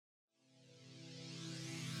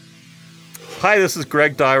Hi, this is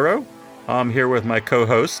Greg Dyro. I'm here with my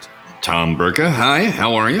co-host, Tom Burka. Hi,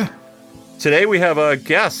 how are you? Today we have a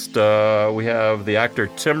guest. We have the actor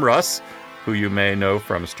Tim Russ, who you may know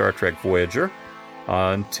from Star Trek Voyager.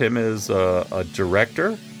 Tim is a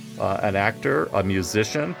director, an actor, a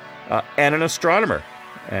musician, and an astronomer.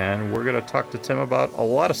 And we're going to talk to Tim about a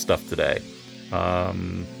lot of stuff today.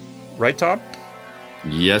 Right, Tom?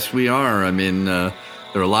 Yes, we are. I mean,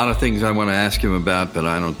 there are a lot of things I want to ask him about, but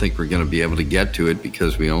I don't think we're going to be able to get to it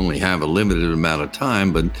because we only have a limited amount of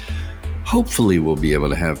time. But hopefully we'll be able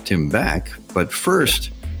to have Tim back. But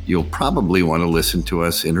first, you'll probably want to listen to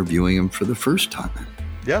us interviewing him for the first time.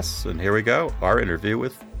 Yes, and here we go. Our interview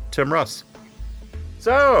with Tim Russ.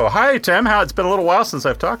 So, hi, Tim. It's been a little while since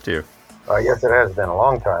I've talked to you. Yes, it has been a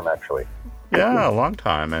long time, actually. Yeah, a long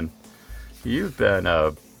time. And you've been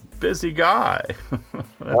a busy guy.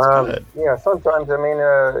 That's good. Yeah, sometimes, I mean,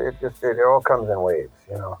 it all comes in waves,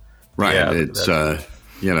 you know. Right. Yeah, it's,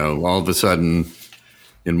 all of a sudden,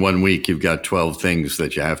 in 1 week, you've got 12 things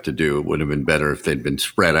that you have to do. It would have been better if they'd been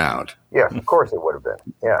spread out. Yes, of course it would have been.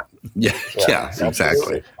 Yeah. Yeah,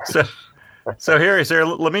 exactly. So here,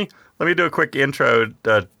 let me do a quick intro.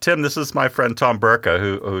 Tim, this is my friend Tom Burka,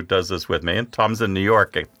 who does this with me, and Tom's in New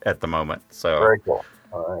York at the moment. So very cool.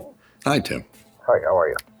 All right. Hi, Tim. Hi, how are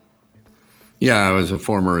you? Yeah, I was a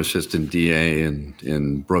former assistant DA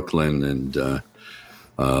in Brooklyn, and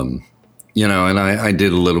and I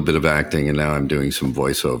did a little bit of acting, and now I'm doing some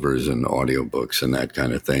voiceovers and audiobooks and that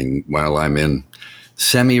kind of thing while I'm in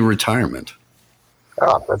semi-retirement.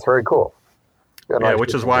 Oh, that's very cool. Yeah,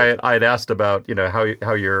 which is why I'd asked about,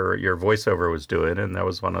 how your voiceover was doing, and that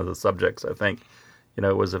was one of the subjects I think,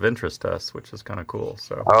 was of interest to us, which is kind of cool.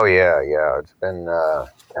 So. Oh yeah, it's been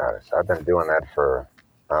I've been doing that for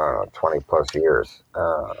 20 plus years,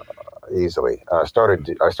 easily. I started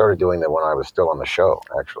doing that when I was still on the show,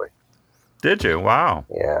 actually. Did you? Wow.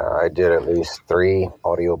 Yeah, I did at least 3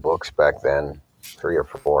 audiobooks back then, 3 or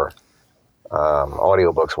 4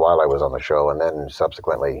 audiobooks while I was on the show, and then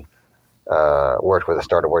subsequently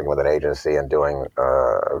started working with an agency and doing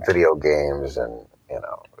video games and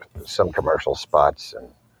some commercial spots and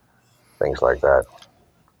things like that.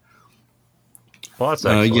 Well, that's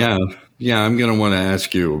excellent. Yeah. I'm going to want to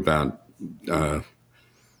ask you about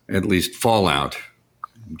at least Fallout,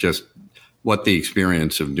 just what the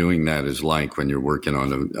experience of doing that is like when you're working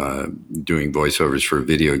on doing voiceovers for a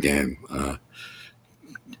video game.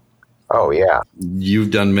 Oh yeah,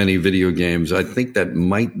 you've done many video games. I think that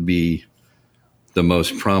might be the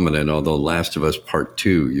most prominent, although Last of Us Part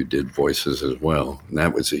 2, you did voices as well. And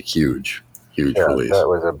that was a huge release. That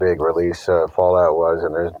was a big release, Fallout was.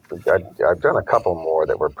 And I've done a couple more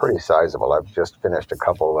that were pretty sizable. I've just finished a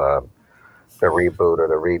couple, the reboot or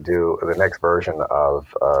the redo, the next version of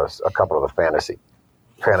a couple of the fantasy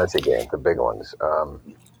games, the big ones.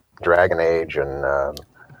 Dragon Age and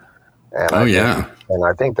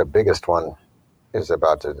I think the biggest one is they're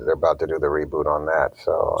about to do the reboot on that.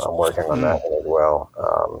 So I'm working on that one as well.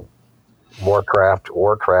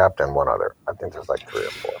 Warcraft, and one other. I think there's like 3 or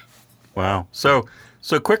 4. Wow. So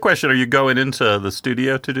quick question: are you going into the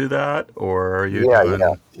studio to do that, or are you?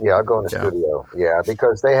 Yeah. I'll go in the studio. Yeah,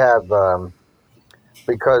 because they have I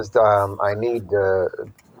need the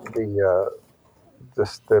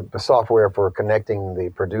software for connecting the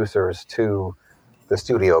producers to the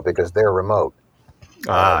studio because they're remote.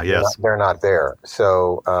 Yes. They're not there.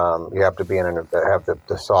 So you have to be have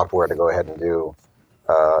the software to go ahead and do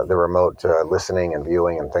the remote listening and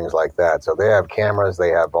viewing and things like that. So they have cameras, they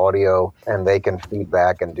have audio, and they can feed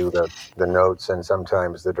back and do the notes and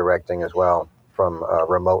sometimes the directing as well from a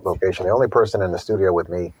remote location. The only person in the studio with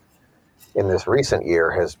me in this recent year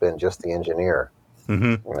has been just the engineer.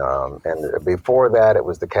 Mm-hmm. And before that, it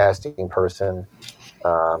was the casting person.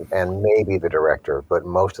 And maybe the director, but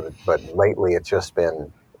lately it's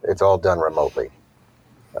all done remotely.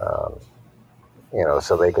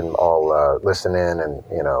 So they can all listen in and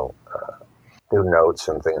do notes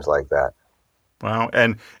and things like that. Wow.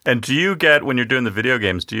 And do you get, when you're doing the video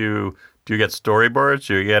games, do you get storyboards?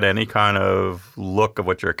 Do you get any kind of look of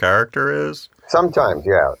what your character is? Sometimes,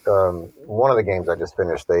 yeah. One of the games I just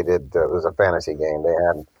finished, it was a fantasy game.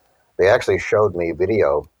 They actually showed me a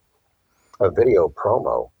video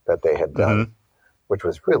promo that they had done, which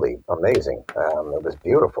was really amazing. It was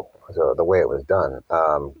beautiful, the way it was done.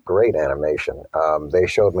 Great animation. They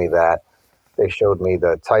showed me that. They showed me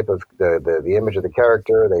the type of the image of the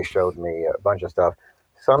character. They showed me a bunch of stuff.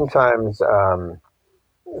 Sometimes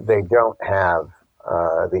they don't have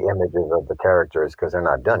the images of the characters because they're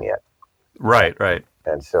not done yet. Right.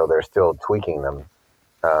 And so they're still tweaking them.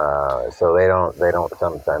 So they don't.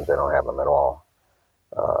 Sometimes they don't have them at all.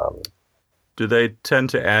 do they tend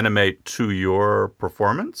to animate to your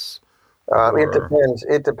performance? It depends.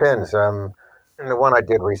 It depends. In the one I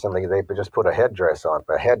did recently, they just put a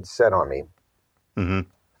headset on me Mm-hmm.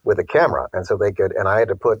 with a camera, and so they could. And I had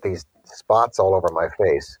to put these spots all over my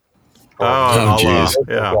face. Oh, geez.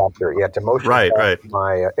 yeah. Capture, to motion capture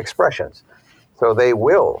my expressions. So they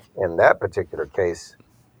will, in that particular case,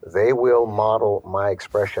 they will model my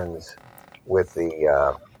expressions with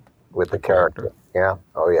the character. Yeah.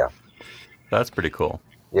 Oh, yeah. That's pretty cool.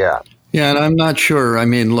 Yeah. Yeah, and I'm not sure. I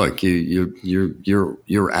mean, look,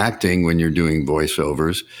 you're acting when you're doing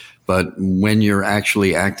voiceovers, but when you're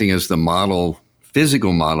actually acting as the model,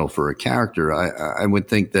 physical model for a character, I would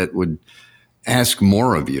think that would ask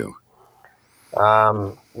more of you.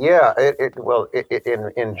 Yeah.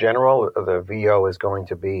 In general, the VO is going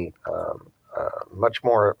to be much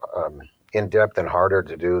more in depth and harder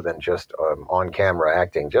to do than just on camera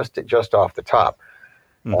acting. Just off the top.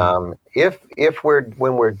 Mm-hmm.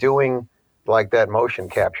 When we're doing like that motion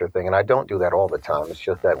capture thing, and I don't do that all the time. It's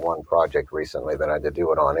just that one project recently that I had to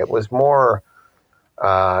do it on. It was more.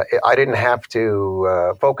 I didn't have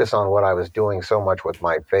to focus on what I was doing so much with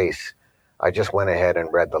my face. I just went ahead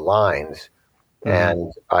and read the lines,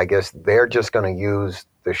 and I guess they're just going to use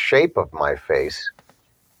the shape of my face,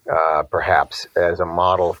 perhaps, as a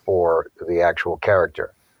model for the actual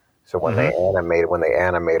character. So when they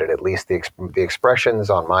animate it, at least the expressions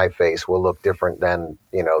on my face will look different than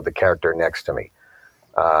the character next to me.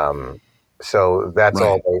 So that's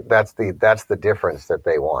Right. all. That's the difference that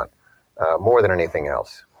they want more than anything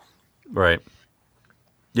else. Right.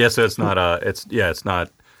 Yeah. So it's not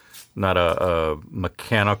a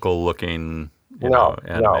mechanical looking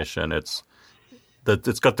animation. No.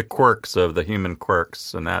 It's got the quirks of the human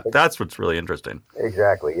quirks, and that's what's really interesting.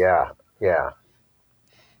 Exactly. Yeah. Yeah.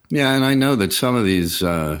 Yeah, and I know that some of these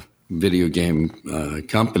video game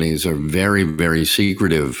companies are very, very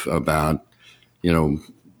secretive about,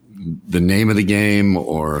 the name of the game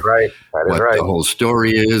or Right. That is what right. the whole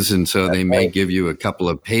story is, and so they may right. give you a couple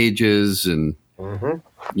of pages and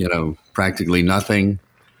practically nothing.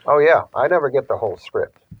 Oh yeah, I never get the whole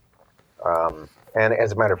script. And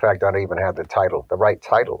as a matter of fact, I don't even have the right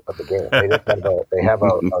title of the game. They just have they have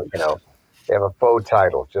a faux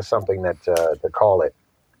title, just something that to call it.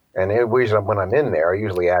 And usually when I'm in there, I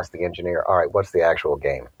usually ask the engineer, "All right, what's the actual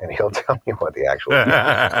game?" And he'll tell me what the actual game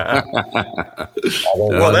is.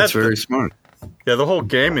 Well, that's very smart. Yeah, the whole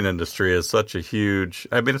gaming industry is such a huge.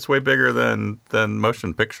 I mean, it's way bigger than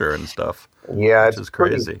motion picture and stuff. Yeah, it's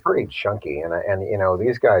crazy. Pretty chunky, and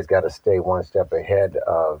these guys got to stay one step ahead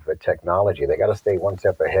of the technology. They got to stay one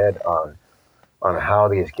step ahead on how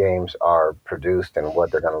these games are produced and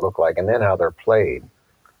what they're going to look like, and then how they're played.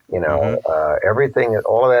 Everything,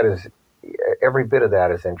 all of that is, every bit of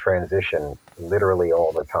that is in transition, literally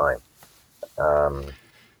all the time.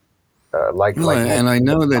 And I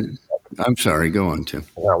know that. I'm sorry. Go on, Tim.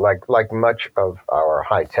 Like much of our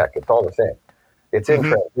high tech, it's all the same. It's in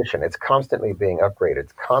transition. It's constantly being upgraded.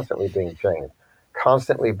 It's constantly being changed,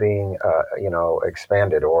 constantly being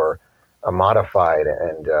expanded or modified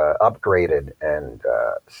and upgraded. And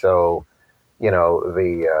so the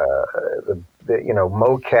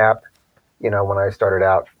mocap. When I started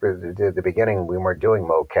out at the beginning, we weren't doing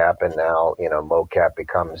mocap, and now mocap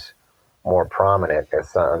becomes more prominent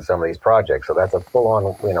on some of these projects. So that's a full-on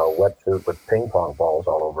wetsuit with ping pong balls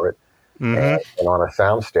all over it. And on a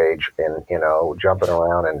sound stage and jumping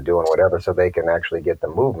around and doing whatever so they can actually get the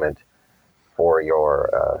movement for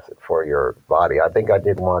your body. I think I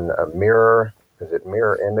did one, Mirror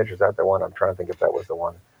Image? Is that the one? I'm trying to think if that was the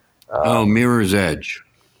one. Mirror's Edge.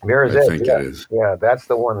 Mirror's I Edge, think it is. Yeah, that's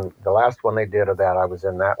the one. The last one they did of that, I was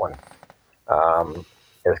in that one.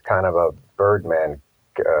 As kind of a Birdman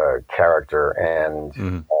character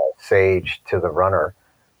and Sage to the runner.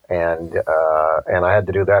 And I had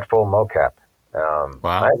to do that full mocap.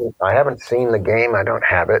 Wow! I haven't seen the game. I don't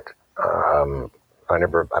have it. I don't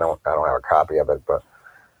have a copy of it, but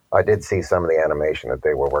I did see some of the animation that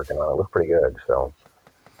they were working on. It looked pretty good. So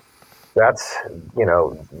that's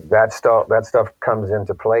that stuff comes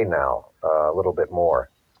into play now a little bit more.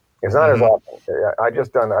 It's not as often. I've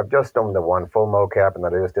just done the one full mocap, and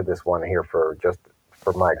then I just did this one here for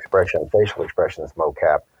my facial expressions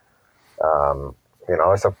mocap.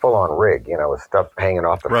 It's a full-on rig, with stuff hanging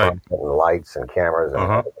off the front and lights and cameras and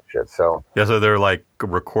all that shit. So so they're like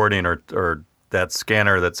recording or that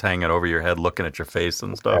scanner that's hanging over your head, looking at your face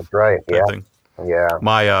and stuff. That's right. Yeah. Thing. Yeah.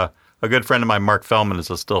 My a good friend of mine, Mark Fellman, is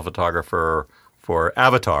a still photographer for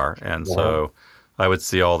Avatar, and so I would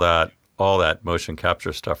see all that motion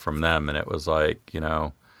capture stuff from them, and it was like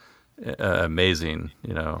amazing.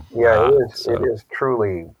 Yeah, it is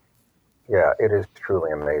truly. Yeah, it is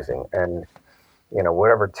truly amazing. And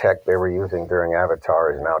whatever tech they were using during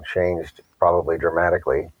Avatar is now changed probably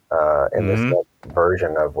dramatically in this Hmm. next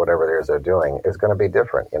version of whatever it is they're doing. Is going to be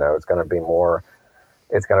different. It's going to be more.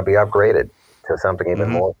 It's going to be upgraded to something even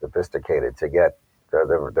Hmm. more sophisticated to get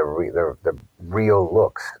the real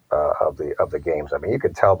looks of the games. I mean, you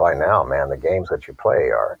could tell by now, man. The games that you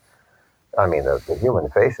play are. I mean, the human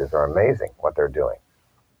faces are amazing. What they're doing.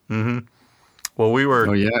 Hmm. Well, we were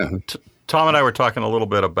Oh yeah. Tom and I were talking a little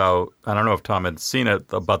bit about, I don't know if Tom had seen it,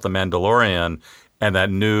 about the Mandalorian and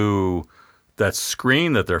that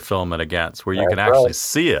screen that they're filming against, where you can That's right. actually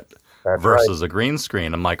see it That's right. versus a green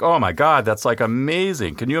screen. I'm like, oh my god, that's like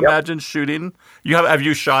amazing. Can you Yep. imagine shooting? Have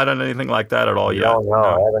you shot on anything like that at all yet? No, I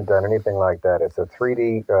No. haven't done anything like that. It's a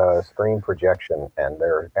 3D screen projection, and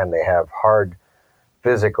they have hard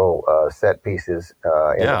physical set pieces in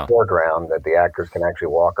the Yeah. foreground that the actors can actually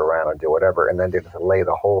walk around and do whatever, and then just lay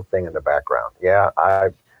the whole thing in the background. Yeah,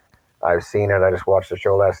 I've seen it. I just watched a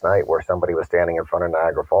show last night where somebody was standing in front of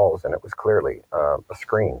Niagara Falls, and it was clearly a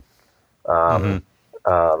screen. Hmm.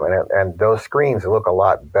 Um, and those screens look a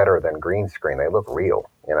lot better than green screen. They look real,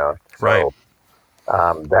 Right.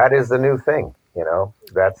 So that is the new thing.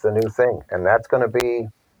 That's the new thing, and that's going to be,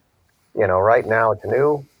 right now it's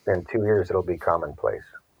new. In 2 years, it'll be commonplace.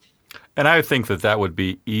 And I think that would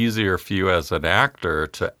be easier for you as an actor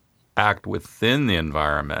to act within the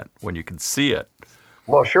environment when you can see it.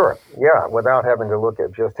 Well, sure, yeah, without having to look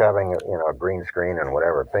at just having a green screen and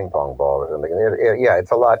whatever ping pong ball or something. Yeah,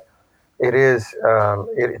 it's a lot. It is.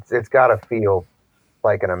 It's got to feel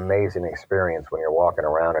like an amazing experience when you're walking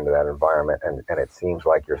around into that environment, and it seems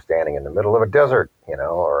like you're standing in the middle of a desert,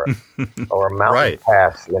 or a mountain Right.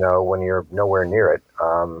 pass, when you're nowhere near it,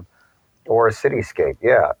 or a cityscape.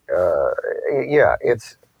 Yeah, yeah,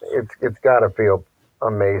 it's got to feel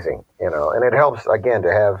amazing, and it helps again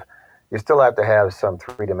to have. You still have to have some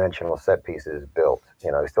three-dimensional set pieces built.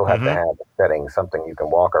 You still have to Hmm. have a setting, something you can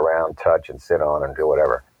walk around, touch, and sit on, and do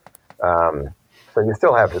whatever. Um, so you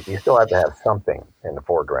still have to have something in the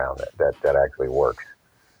foreground that actually works.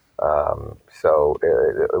 So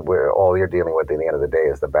all you're dealing with at the end of the day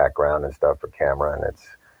is the background and stuff for camera, and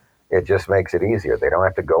it just makes it easier. They don't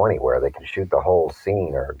have to go anywhere. They can shoot the whole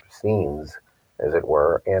scene or scenes, as it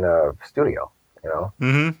were, in a studio.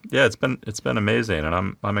 Hmm. Yeah, it's been amazing,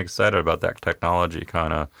 and I'm excited about that technology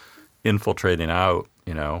kind of infiltrating out.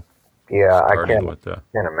 Yeah, I Starting with the.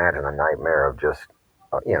 can't imagine a nightmare of just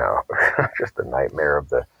just a nightmare of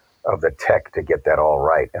the tech to get that all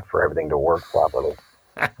right and for everything to work properly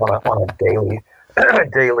on a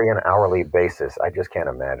daily and hourly basis. I just can't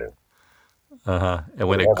imagine. Uh-huh. And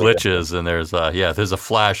when With it everything. glitches and there's a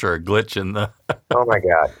flash or a glitch in the. Oh my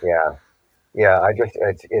God, yeah, yeah.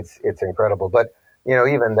 It's incredible. But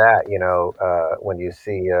even that, when you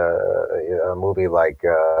see a movie like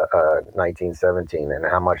 1917 and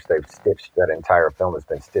how much they've stitched that entire film has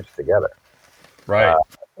been stitched together. Uh, Right.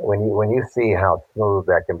 when you see how smooth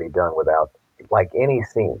that can be done without like any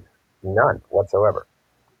scene, none whatsoever.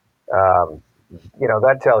 Um,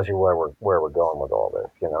 that tells you where we're going with all this.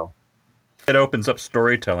 It opens up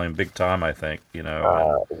storytelling big time, I think, and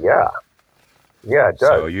Yeah, yeah, it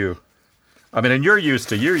so does. and you're used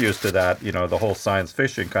to that, the whole science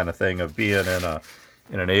fiction kind of thing of being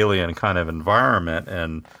in an alien kind of environment,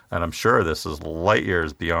 and I'm sure this is light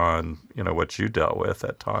years beyond, what you dealt with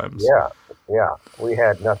at times. Yeah, yeah. We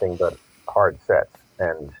had nothing but hard sets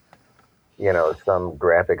and some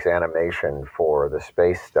graphics animation for the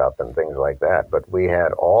space stuff and things like that. But we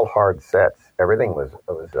had all hard sets. Everything was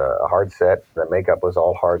a hard set. The makeup was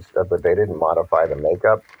all hard stuff, but they didn't modify the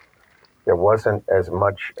makeup. There wasn't as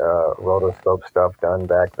much rotoscope stuff done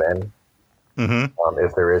back then Hmm.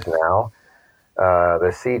 as there is now.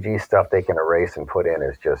 The CG stuff they can erase and put in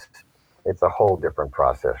is just, it's a whole different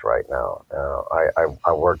process right now.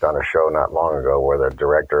 I worked on a show not long ago where the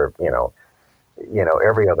director,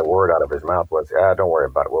 every other word out of his mouth was, don't worry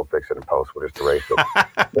about it. We'll fix it in post. We'll just erase it.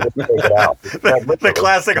 We'll just take it out. Like, The literally.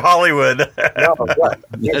 classic Hollywood. No, yeah.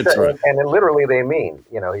 He That's said, right. and then literally they mean,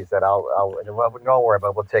 he said, well, don't worry about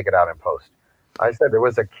it. We'll take it out in post. I said, there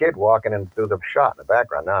was a kid walking in through the shot in the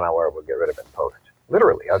background. No, don't worry, we'll get rid of it in post.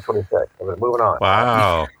 Literally, that's what he said. I was moving on.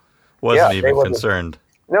 Wow. Yeah, Wasn't they even were concerned.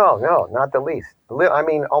 no, not the least. I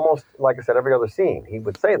mean, almost like I said, every other scene he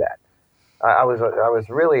would say that. I was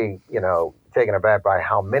really, taken aback by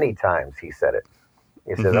how many times he said it.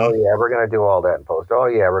 He said, Hmm. "Oh yeah, we're going to do all that in post. Oh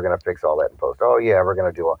yeah, we're going to fix all that in post. Oh yeah, we're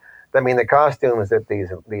going to do all." I mean, the costumes that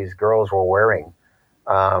these girls were wearing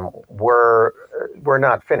were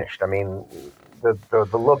not finished. I mean, the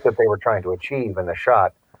look that they were trying to achieve in the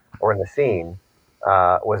shot or in the scene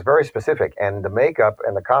was very specific, and the makeup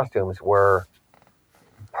and the costumes were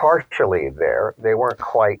partially there. They weren't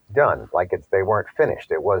quite done. They weren't finished.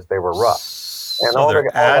 They were rough. And So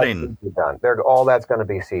they're adding. All that's going to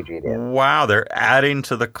be CG'd in. Wow, they're adding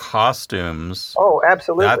to the costumes. Oh,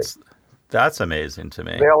 absolutely. That's amazing to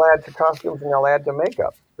me. They'll add to costumes and they'll add to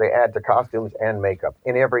makeup. They add to costumes and makeup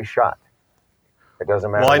in every shot. It doesn't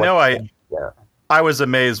matter. Well, I was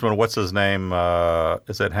amazed when what's his name?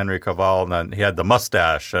 Is it Henry Cavill? And then he had the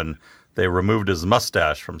mustache, and they removed his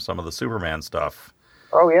mustache from some of the Superman stuff.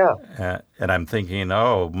 Oh yeah. And I'm thinking,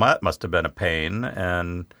 that must have been a pain.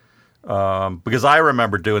 And because I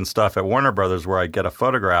remember doing stuff at Warner Brothers where I'd get a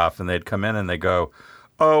photograph and they'd come in and they go,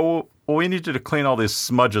 "Oh, well, we need you to clean all these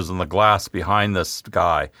smudges in the glass behind this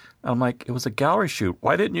guy." And I'm like, it was a gallery shoot.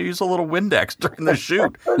 Why didn't you use a little Windex during the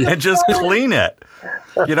shoot and just clean it?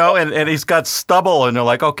 And he's got stubble, and they're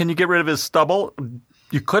like, "Oh, can you get rid of his stubble?"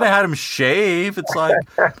 You could have had him shave. It's like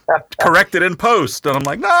corrected in post, and I'm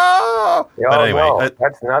like, no. But anyway, no,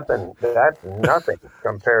 that's nothing. That's nothing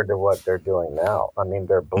compared to what they're doing now. I mean,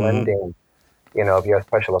 they're blending. Mm-hmm. If you have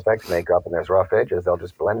special effects makeup and there's rough edges, they'll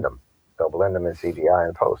just blend them. They'll blend them in CGI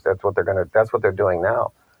and post. That's what they're doing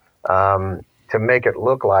now, to make it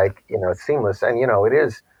look like it's seamless. And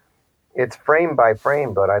it's frame by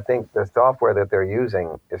frame. But I think the software that they're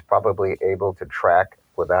using is probably able to track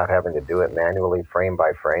without having to do it manually frame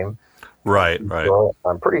by frame. Right. So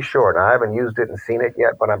I'm pretty sure, and I haven't used it and seen it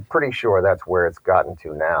yet, but I'm pretty sure that's where it's gotten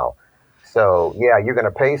to now. So yeah, you're going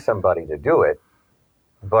to pay somebody to do it,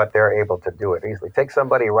 but they're able to do it easily. Take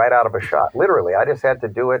somebody right out of a shot. Literally, I just had to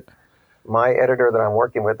do it. My editor that I'm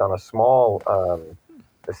working with on a small,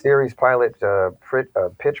 the series pilot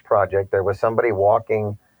pitch project, there was somebody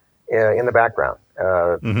walking in the background.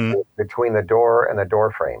 Between the door and the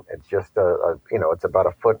door frame. It's just it's about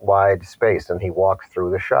a foot wide space, and he walks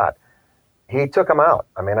through the shot. He took him out.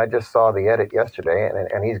 I mean, I just saw the edit yesterday,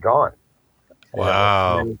 and he's gone.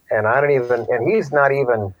 Wow. And I don't even, and he's not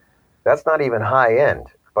even, that's not even high end,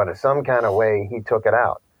 but in some kind of way he took it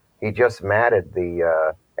out. He just matted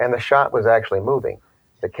and the shot was actually moving.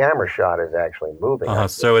 The camera shot is actually moving.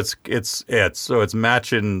 So it's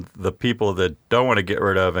matching the people that don't want to get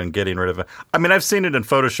rid of and getting rid of it. I mean, I've seen it in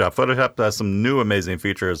Photoshop. Photoshop has some new amazing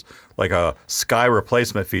features, like a sky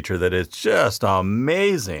replacement feature that is just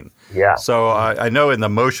amazing. Yeah. So I know in the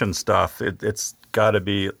motion stuff, it's got to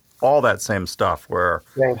be all that same stuff.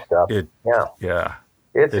 Same stuff. Yeah.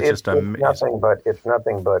 It's nothing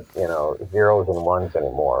but zeros and ones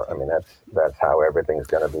anymore. I mean, that's how everything's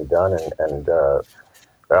going to be done, and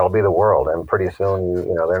that'll be the world. And pretty soon,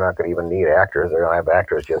 they're not going to even need actors. They're going to have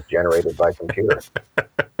actors just generated by computer.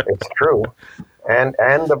 It's true. And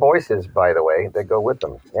the voices, by the way, that go with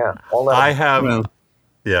them. Yeah. All that. I have.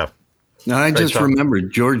 Yeah. Now, I just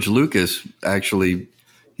remembered George Lucas actually,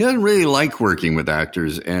 he doesn't really like working with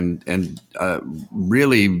actors. And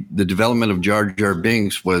really, the development of Jar Jar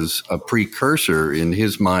Binks was a precursor in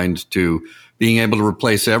his mind to being able to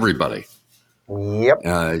replace everybody. Yep.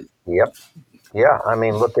 Yep. Yeah, I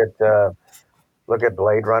mean, look at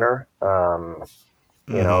Blade Runner.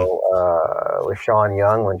 With Sean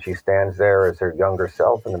Young when she stands there as her younger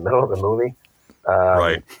self in the middle of the movie.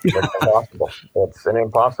 Right. It's impossible. It's an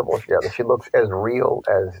impossible. Yeah, she looks as real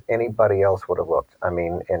as anybody else would have looked. I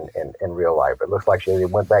mean, in real life, it looks like she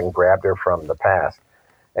went back and grabbed her from the past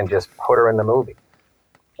and just put her in the movie.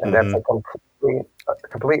 And that's a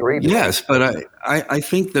complete redo. Yes, but I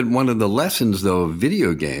think that one of the lessons, though, of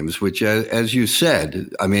video games, which, as you said,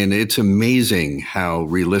 I mean, it's amazing how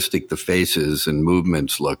realistic the faces and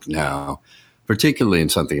movements look now, particularly in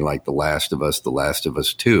something like The Last of Us 2.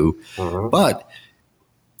 Mm-hmm. But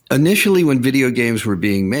initially, when video games were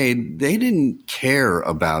being made, they didn't care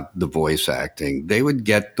about the voice acting. They would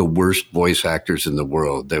get the worst voice actors in the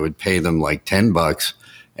world. They would pay them like $10,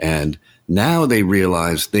 and now they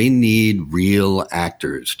realize they need real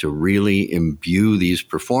actors to really imbue these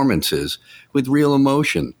performances with real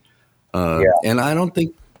emotion. And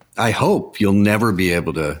I hope you'll never be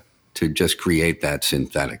able to just create that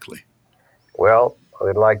synthetically. Well,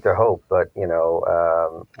 we'd like to hope, but,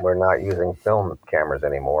 we're not using film cameras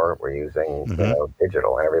anymore. We're using,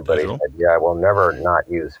 digital. And everybody said, we'll never not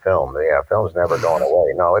use film. Yeah, film's never going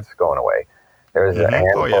away. No, it's going away. There's a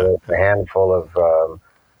handful of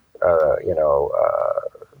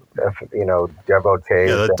devotees.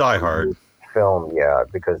 Yeah, the diehard film,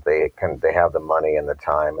 because they have the money and the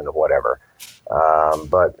time and the whatever.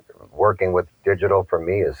 But working with digital for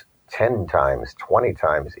me is 10 times, 20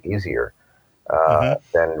 times easier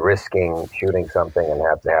than risking shooting something and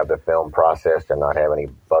have to have the film processed and not have any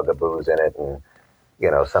bugaboos in it. And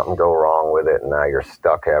something go wrong with it, and now you're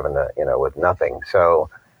stuck having to, with nothing. So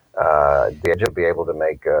the idea of be able to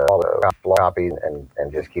make all the copies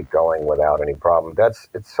and just keep going without any problem.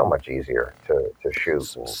 It's so much easier to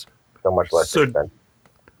shoot and so much less expensive.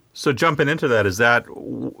 So jumping into that,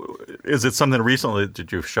 is it something recently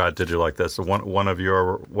that you've shot? Did you like this? One of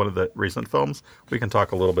the recent films? We can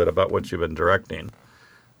talk a little bit about what you've been directing.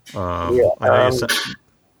 Just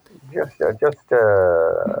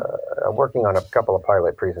working on a couple of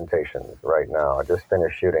pilot presentations right now. I just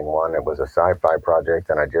finished shooting one. It was a sci-fi project,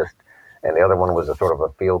 and the other one was a sort of a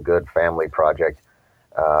feel-good family project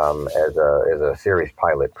as a series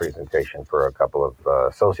pilot presentation for a couple of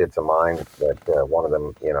associates of mine that wanted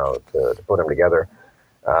them, to put them together.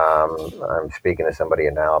 I'm speaking to somebody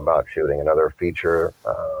now about shooting another feature.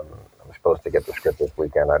 I'm supposed to get the script this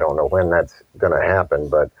weekend. I don't know when that's going to happen,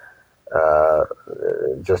 but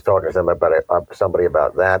just talking to somebody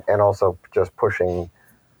about that, and also just pushing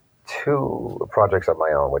 2 projects of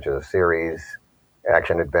my own, which is a series,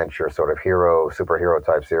 action adventure, sort of superhero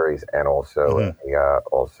type series, and also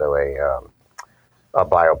a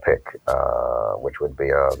biopic, which would be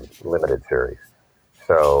a limited series.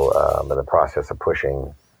 So I'm in the process of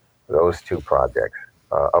pushing those 2 projects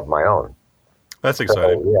of my own. That's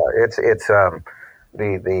exciting. So, yeah, it's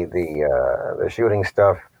the shooting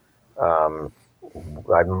stuff.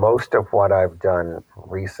 Most of what I've done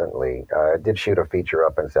recently, I did shoot a feature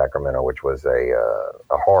up in Sacramento, which was a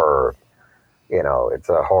horror. It's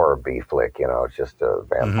a horror B flick. It's just a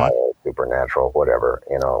vampire, supernatural, whatever.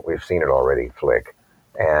 We've seen it already flick,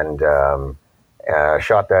 and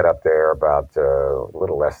shot that up there about a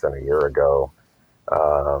little less than a year ago.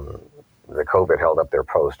 The COVID held up their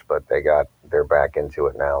post, but they're back into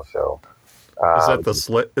it now. So. Is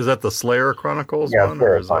that the Slayer Chronicles one?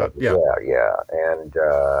 Slayer Chronicles, yeah.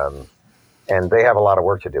 And they have a lot of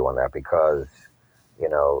work to do on that because,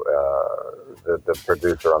 the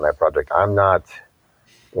producer on that project, I'm not,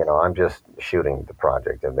 I'm just shooting the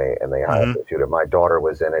project, and they hired to shoot it. My daughter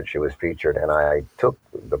was in it; she was featured, and I took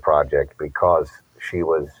the project because she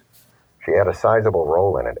had a sizable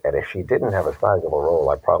role in it. And if she didn't have a sizable role,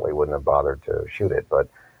 I probably wouldn't have bothered to shoot it. But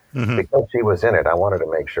because she was in it, I wanted to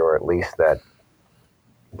make sure at least that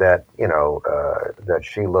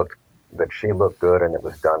she looked good, and it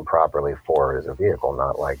was done properly for her as a vehicle,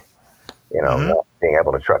 not like not being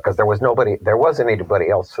able to try, because there wasn't anybody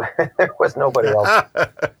else there was nobody else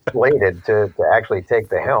slated to actually take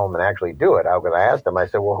the helm and actually do it. I asked him, I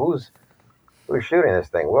said, well, who's shooting this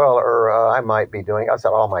thing? Well, I might be doing. I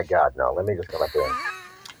said, oh my God, no, let me just come up here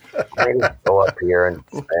and maybe go up here and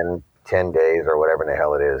spend 10 days or whatever the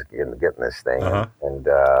hell it is getting this thing. And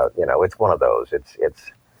it's one of those. It's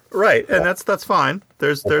right, and that's fine.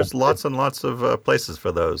 There's lots and lots of places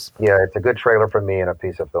for those. Yeah, it's a good trailer for me and a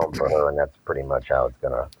piece of film for her, and that's pretty much how it's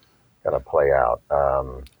gonna play out.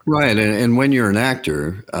 Right, and when you're an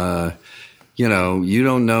actor, you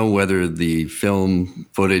don't know whether the film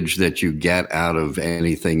footage that you get out of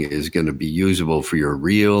anything is going to be usable for your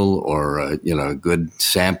reel, or a good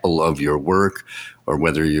sample of your work, or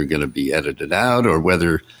whether you're going to be edited out, or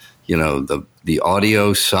whether the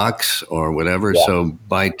audio sucks or whatever. Yeah. So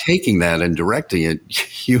by taking that and directing it,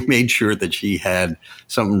 you made sure that she had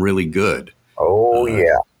something really good. Oh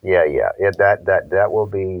yeah. That will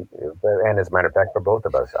be, and as a matter of fact, for both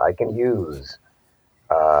of us, I can use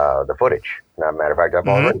the footage. As a matter of fact, I've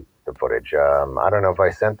already the footage. I don't know if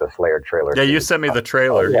I sent the Slayer trailer. Yeah, you sent me the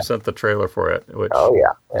trailer. You sent the trailer for it. Which,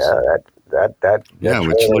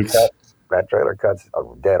 that trailer cut's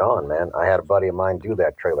dead on, man. I had a buddy of mine do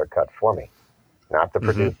that trailer cut for me, not the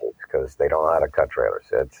producers, because they don't know how to cut trailers.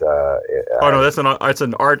 It's it's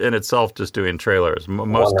an art in itself, just doing trailers,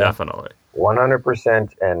 most definitely.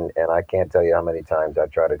 100%, and I can't tell you how many times I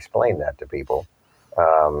try to explain that to people.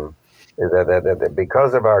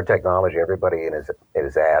 Because of our technology, everybody in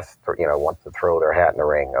his ass, wants to throw their hat in the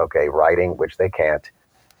ring. Okay, writing, which they can't,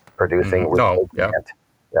 producing, which they can't.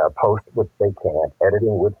 Post, which they can't,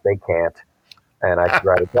 editing, which they can't, and I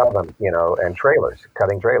try to tell them, and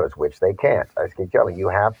cutting trailers, which they can't. I keep telling you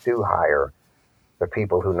have to hire the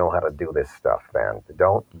people who know how to do this stuff, man.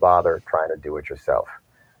 Don't bother trying to do it yourself.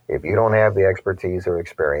 If you don't have the expertise or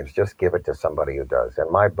experience, just give it to somebody who does. And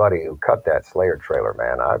my buddy who cut that Slayer trailer,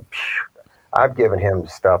 man, I've given him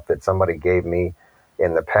stuff that somebody gave me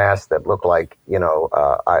in the past that looked like, it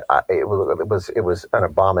was an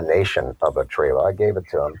abomination of a trailer. I gave it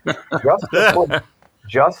to him.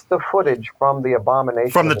 Just the footage from the abomination.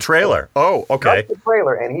 From the trailer. Oh, okay. Just the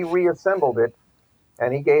trailer, and he reassembled it,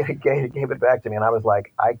 and he gave it back to me, and I was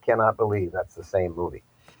like, I cannot believe that's the same movie.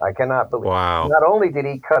 I cannot believe. Wow. Not only did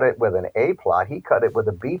he cut it with an A plot, he cut it with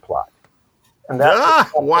a B plot. And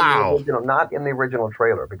that's wow. not in the original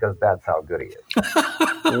trailer, because that's how good he is.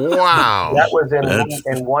 Wow. That was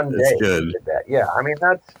in one day. That's good. He did that. Yeah, I mean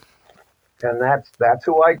that's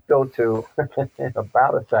who I go to in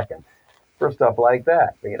about a second for stuff like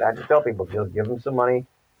that. I just tell people, just give them some money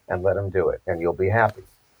and let them do it, and you'll be happy.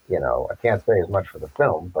 I can't say as much for the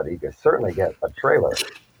film, but you can certainly get a trailer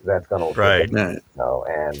that's going to right. And That's all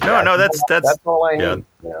I yeah. need.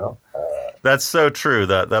 That's so true.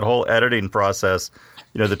 That whole editing process.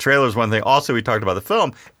 The trailer is one thing. Also, we talked about the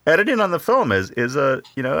film. Editing on the film is a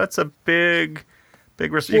that's a big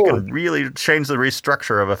risk. You can really change the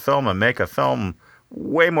restructure of a film and make a film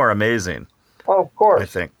way more amazing. Oh, of course. I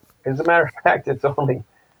think. As a matter of fact, the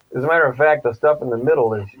stuff in the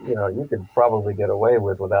middle is, you could probably get away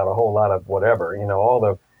with without a whole lot of whatever,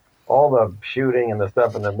 all the shooting and the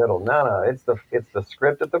stuff in the middle. No, it's the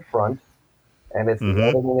script at the front, and it's the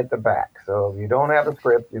editing at the back. So if you don't have a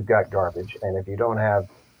script, you've got garbage, and if you don't have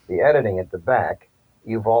the editing at the back,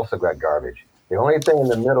 you've also got garbage. The only thing in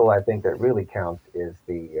the middle, I think, that really counts is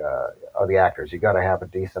the actors. You got to have a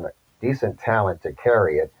decent talent to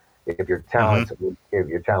carry it. If your talent's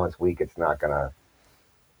weak, it's not gonna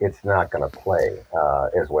play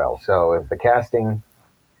as well. So if the casting,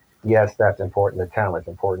 yes, that's important. The talent's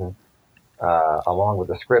important, along with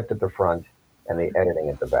the script at the front and the editing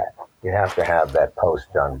at the back. You have to have that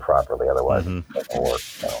post done properly, otherwise it doesn't work.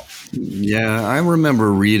 So. Yeah, I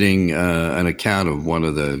remember reading an account of one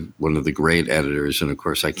of the great editors, and of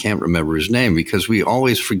course I can't remember his name because we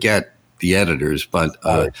always forget the editors. But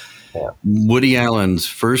Woody Allen's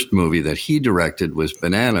first movie that he directed was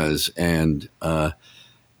Bananas, and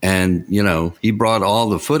he brought all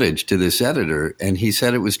the footage to this editor, and he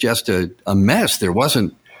said it was just a mess. There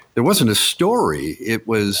wasn't a story. It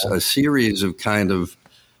was a series of kind of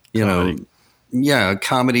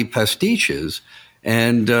comedy pastiches.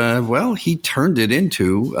 And, he turned it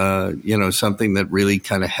into, something that really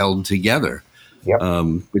kind of held together,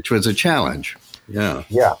 which was a challenge. Yeah.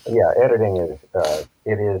 Yeah. Editing is,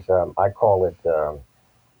 I call it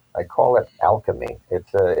alchemy.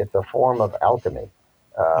 It's a form of alchemy.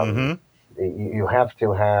 You have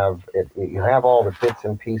to have it. You have all the bits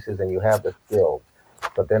and pieces and you have the skills,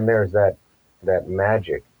 but then there's that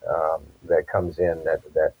magic, that comes in that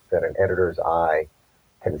an editor's eye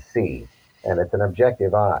can see. And it's an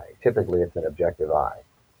objective eye. Typically, it's an objective eye.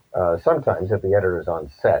 Sometimes, if the editor's on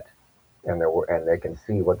set and they can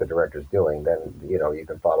see what the director's doing, then you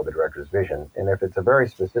can follow the director's vision. And if it's a very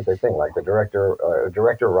specific thing, like the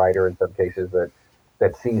director-writer in some cases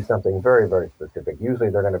that sees something very, very specific, usually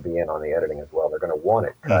they're going to be in on the editing as well. They're going to want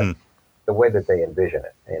it cut the way that they envision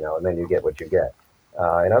it, and then you get what you get.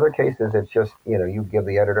 In other cases, it's just you give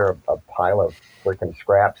the editor a pile of freaking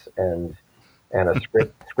scraps and a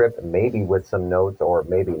script maybe with some notes or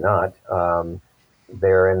maybe not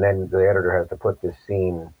there, and then the editor has to put this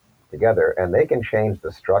scene together, and they can change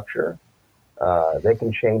the structure, they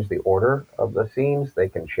can change the order of the scenes, they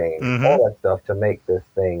can change all that stuff to make this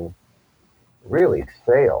thing really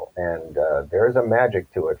sail, and there's a magic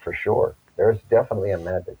to it for sure. There's definitely a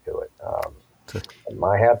magic to it.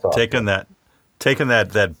 My hat's off. Taking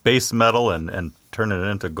that base metal and turning it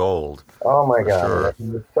into gold. Oh my God, sure.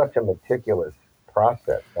 It's such a meticulous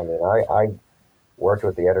process. I mean, I worked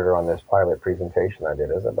with the editor on this pilot presentation I did.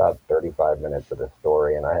 It was about 35 minutes of the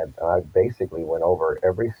story, and I basically went over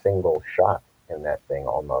every single shot in that thing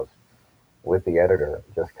almost with the editor,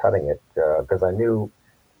 just cutting it, because I knew,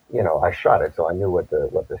 I shot it, so I knew what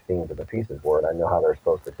the scenes and the pieces were, and I know how they're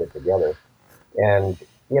supposed to fit together. And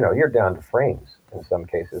you're down to frames in some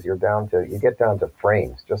cases. You get down to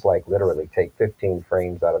frames, just like literally take 15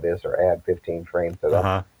 frames out of this or add 15 frames to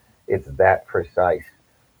that. It's that precise,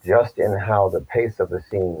 just in how the pace of the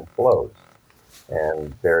scene flows.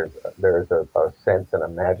 And there's a sense and a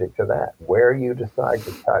magic to that, where you decide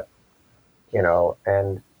to cut,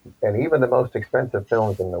 and even the most expensive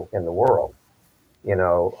films in the world,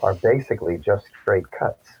 are basically just straight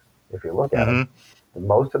cuts. If you look at them,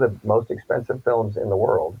 most of the most expensive films in the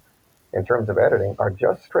world, in terms of editing, are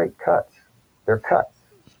just straight cuts. They're cuts.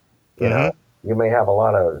 You may have a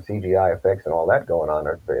lot of CGI effects and all that going on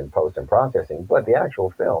in post and processing, but the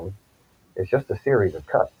actual film is just a series of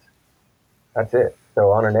cuts. That's it.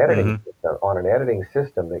 So on an editing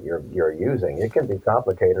system that you're using, it can be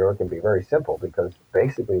complicated or it can be very simple, because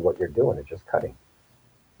basically what you're doing is just cutting.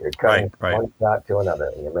 You're cutting from one shot to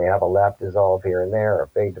another. You may have a lap dissolve here and there, or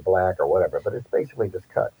fade to black, or whatever, but it's basically just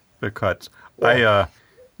cuts. The cuts. Yeah.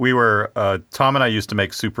 Tom and I used to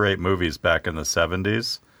make Super 8 movies back in the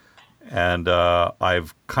 70s, and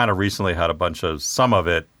I've kind of recently had some of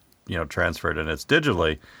it, transferred, and it's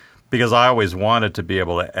digitally. because I always wanted to be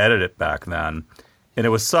able to edit it back then, and it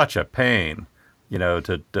was such a pain,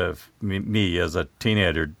 to me as a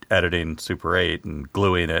teenager editing Super 8 and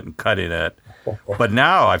gluing it and cutting it. But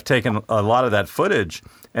now I've taken a lot of that footage,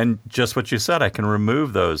 and just what you said, I can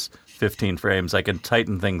remove those 15 frames. I can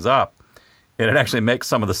tighten things up, and it actually makes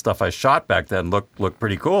some of the stuff I shot back then look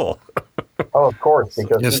pretty cool. Oh, of course,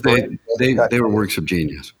 because yes, they were works of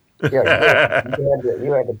genius. Yeah,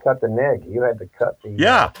 you had to cut the neg. You had to cut the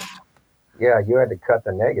you had to cut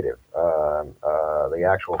the negative, the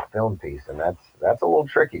actual film piece, and that's a little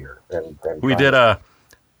trickier than we did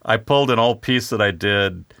I pulled an old piece that I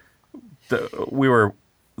did.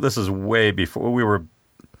 This is way before we were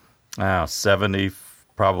 70.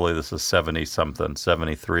 Probably this is 70 something,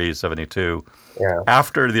 73, 72. Yeah.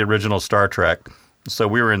 After the original Star Trek. So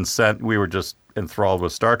we were just enthralled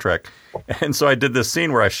with Star Trek. And so I did this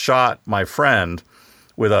scene where I shot my friend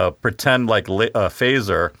with a pretend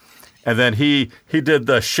phaser, and then he did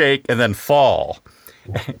the shake and then fall.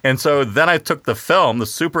 And so then I took the film, the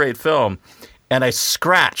Super 8 film, and I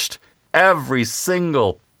scratched every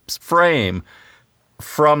single frame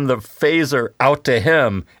from the phaser out to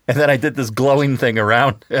him, and then I did this glowing thing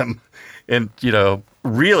around him, and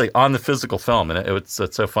really on the physical film, and it's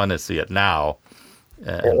so fun to see it now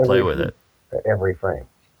and play with it. Every frame,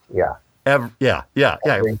 yeah,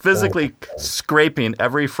 physically scraping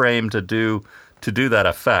every frame to do that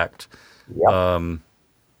effect. Yep.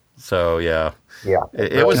 So yeah,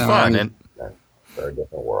 it was fun, and very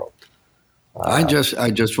different world. I just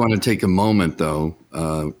want to take a moment, though,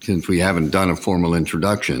 since we haven't done a formal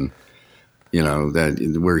introduction,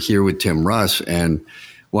 that we're here with Tim Russ. And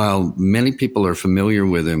while many people are familiar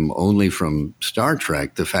with him only from Star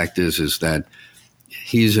Trek, the fact is that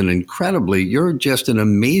he's you're just an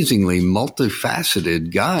amazingly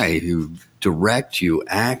multifaceted guy. You direct, you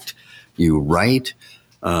act, you write,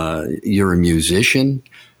 you're a musician.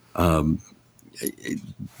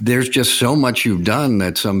 There's just so much you've done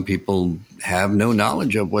that some people have no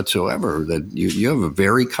knowledge of whatsoever, that you have a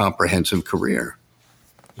very comprehensive career.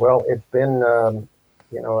 Well, it's been, I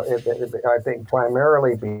think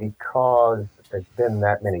primarily because it's been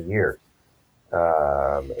that many years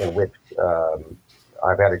in which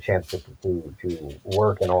I've had a chance to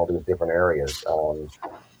work in all these different areas.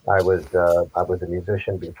 I was a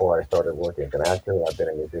musician before I started working as an actor. I've been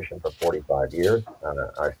a musician for 45 years, and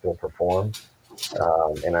I still perform.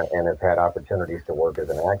 And have had opportunities to work as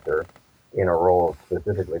an actor in a role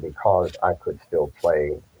specifically because I could still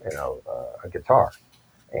play, a guitar,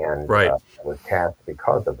 and right. I was cast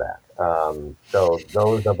because of that. So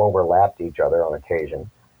those have overlapped each other on occasion.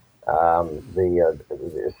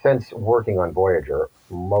 Since working on Voyager,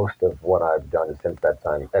 most of what I've done since that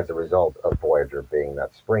time, as a result of Voyager being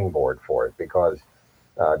that springboard for it, because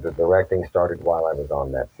the directing started while I was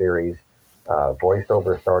on that series.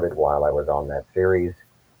 Voiceover started while I was on that series,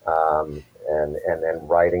 and then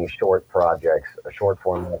writing short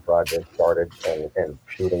format projects started, and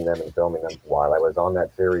shooting them and filming them while I was on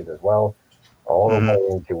that series as well, all the way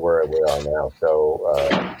into where we are now. So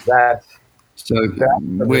that's. So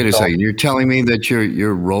wait a second. You're telling me that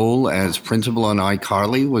your role as principal on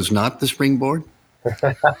iCarly was not the springboard?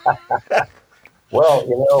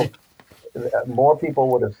 Well, more people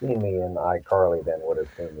would have seen me in iCarly than would have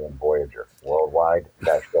seen me in Voyager. Worldwide,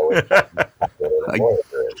 that show is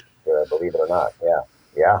Voyager is, believe it or not.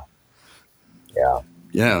 Yeah.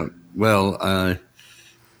 Well,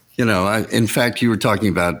 in fact, you were talking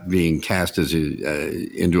about being cast as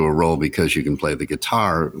into a role because you can play the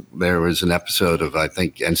guitar. There was an episode of, I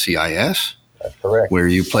think, NCIS. That's correct. Where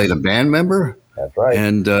you played a band member. That's right.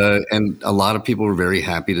 And a lot of people were very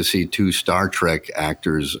happy to see two Star Trek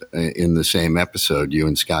actors in the same episode, you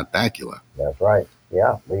and Scott Bakula. That's right.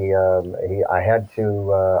 Yeah. I had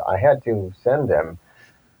to send them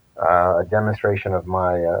a demonstration of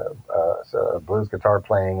my blues guitar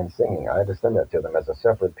playing and singing. I had to send that to them as a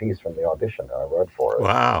separate piece from the audition I wrote for it.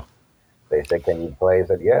 Wow. They said, "Can you play?" I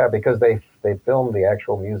said, "Yeah," because they filmed the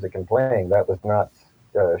actual music and playing. That was not.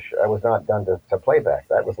 I was not done to playback.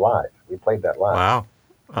 That was live. We played that live.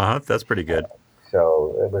 Wow. That's pretty good.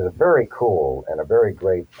 So it was a very cool and a very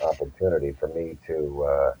great opportunity for me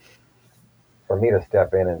to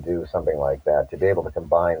step in and do something like that, to be able to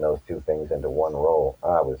combine those two things into one role.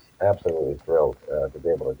 I was absolutely thrilled to be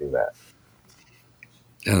able to do that.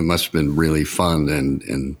 And it must have been really fun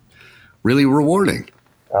and really rewarding.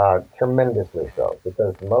 Tremendously so,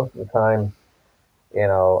 because most of the time,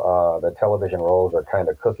 the television roles are kind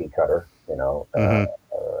of cookie cutter,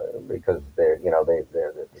 because they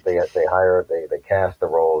cast the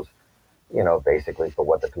roles, basically for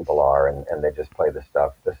what the people are, and they just play the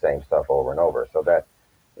same stuff over and over. So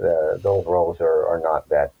those roles are not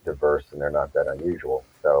that diverse and they're not that unusual.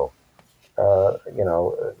 So, to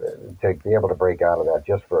be able to break out of that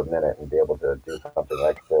just for a minute and be able to do something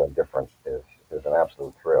extra and different is an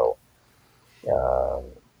absolute thrill. Um,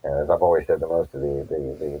 and as I've always said, the most of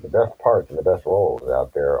the best parts and the best roles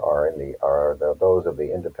out there are those of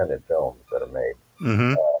the independent films that are made.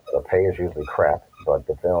 Mm-hmm. The pay is usually crap, but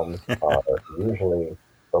the films are usually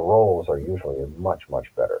the roles are usually much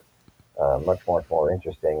better, much more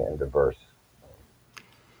interesting and diverse.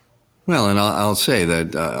 Well, and I'll say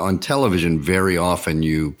that on television, very often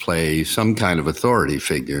you play some kind of authority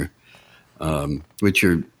figure, which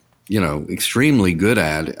you're, extremely good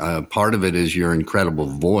at. Part of it is your incredible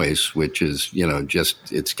voice, which is, just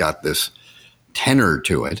it's got this tenor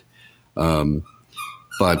to it. But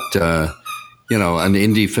an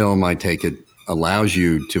indie film, I take it, allows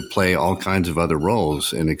you to play all kinds of other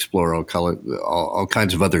roles and explore all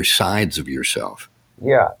kinds of other sides of yourself.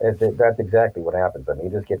 Yeah, that's exactly what happens. I mean,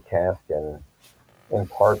 you just get cast in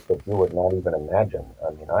parts that you would not even imagine.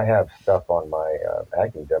 I mean, I have stuff on my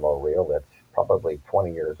acting demo reel that's probably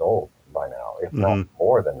 20 years old by now, if not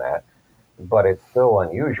more than that. But it's so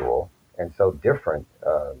unusual and so different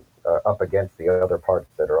up against the other parts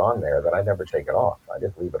that are on there that I never take it off. I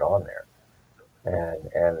just leave it on there.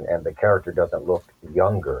 And the character doesn't look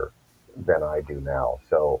younger than I do now.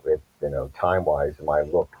 So it's, time wise, my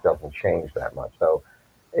look doesn't change that much. So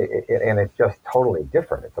and it's just totally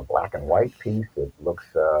different. It's a black and white piece. It looks,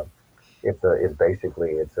 it's a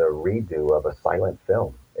redo of a silent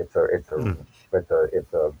film. It's a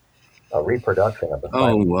reproduction of a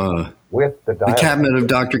silent film with the dialogue. The Cabinet of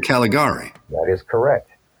Dr. Caligari. That is correct.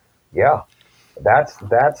 Yeah,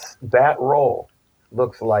 that role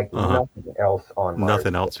looks like nothing else on Mars.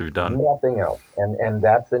 Nothing else you've done. Nothing else, and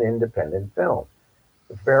that's an independent film.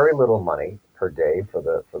 Very little money per day for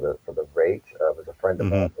the rate. It was a friend of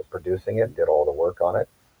mine was producing it, did all the work on it,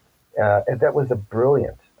 and that was a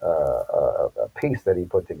brilliant piece that he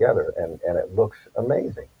put together, and it looks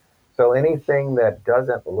amazing. So anything that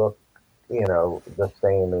doesn't look, the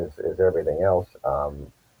same as everything else,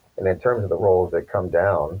 and in terms of the roles that come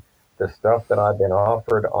down, the stuff that I've been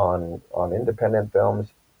offered on independent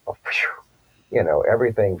films,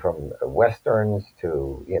 everything from westerns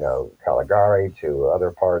to Caligari to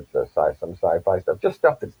other parts of some sci-fi stuff, just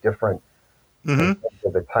stuff that's different.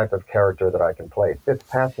 The type of character that I can play. Fifth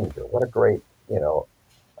Passenger, what a great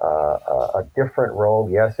a different role.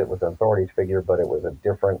 Yes, it was an authority figure, but it was a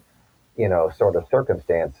different sort of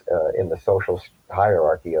circumstance in the social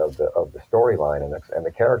hierarchy of the storyline and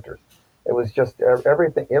the characters. It was just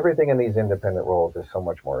everything in these independent roles is so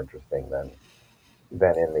much more interesting than in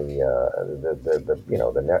the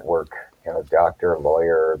network, doctor,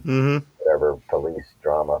 lawyer, whatever, police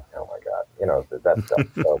drama. Oh my God, that stuff.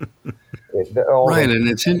 So right, and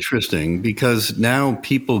it's interesting because now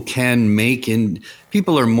people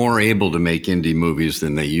are more able to make indie movies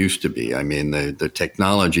than they used to be. I mean, the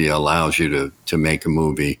technology allows you to make a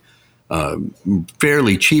movie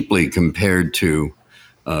fairly cheaply compared to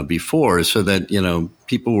before, so that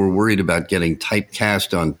people were worried about getting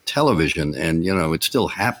typecast on television, and it still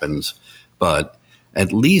happens, but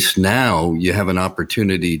at least now you have an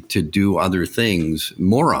opportunity to do other things,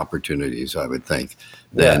 more opportunities, I would think,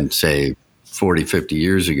 than say 40, 50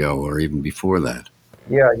 years ago or even before that.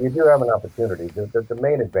 Yeah, you do have an opportunity. The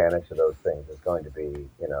main advantage of those things is going to be,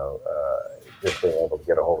 just being able to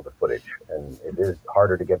get a hold of the footage, and it is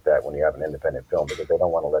harder to get that when you have an independent film because they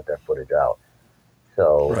don't want to let that footage out.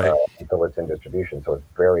 So until it's in distribution, so it's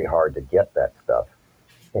very hard to get that stuff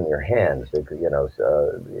in your hands. Because, and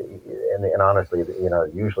honestly,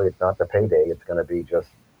 usually it's not the payday. It's going to be just,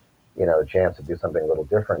 a chance to do something a little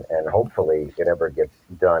different, and hopefully it ever gets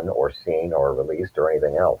done or seen or released or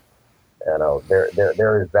anything else.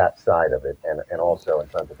 There is that side of it, and also in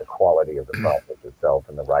terms of the quality of the project itself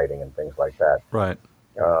and the writing and things like that. Right.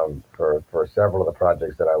 For several of the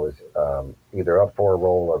projects that I was either up for a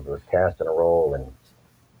role or was cast in a role and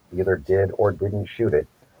either did or didn't shoot it,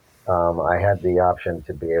 I had the option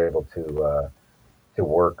to be able to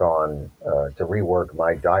work on to rework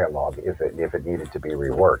my dialogue if it needed to be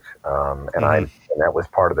reworked, and that was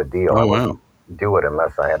part of the deal. Oh, I wow. wouldn't do it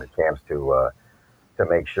unless I had a chance to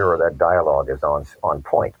make sure that dialogue is on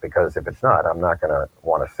point, because if it's not, I'm not going to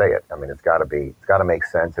want to say it. I mean, it's got to make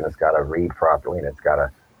sense, and it's got to read properly, and it's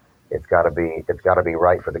got to be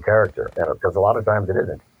right for the character, and because a lot of times it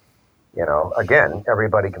isn't. Again,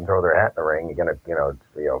 everybody can throw their hat in the ring. You're going to,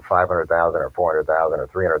 $500,000 or $400,000 or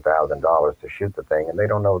 $300,000 to shoot the thing, and they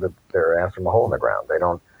don't know that they're ass from a hole in the ground. They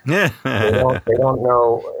don't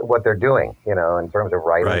know what they're doing. In terms of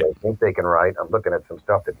writing, They think they can write. I'm looking at some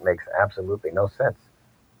stuff that makes absolutely no sense.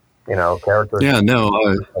 Characters. Yeah, no.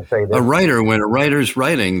 Say this. A writer, when a writer's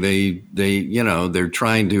writing, they're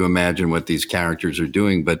trying to imagine what these characters are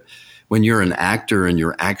doing. But when you're an actor and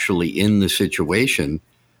you're actually in the situation,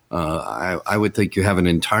 I would think you have an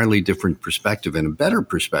entirely different perspective and a better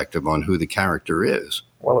perspective on who the character is.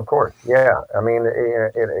 Well, of course, yeah. I mean,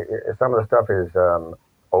 some of the stuff is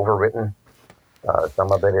overwritten.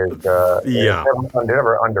 Some of it is it's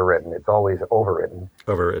never underwritten. It's always overwritten.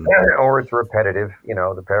 Or it's repetitive.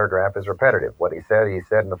 The paragraph is repetitive. What he said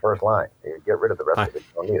in the first line. You get rid of the rest of it.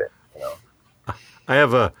 You don't need it. I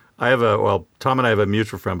have a well, Tom and I have a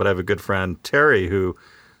mutual friend, but I have a good friend, Terry, who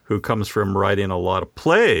comes from writing a lot of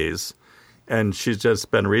plays, and she's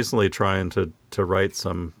just been recently trying to write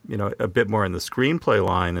some, a bit more in the screenplay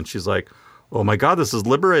line, and she's like, oh my God, this is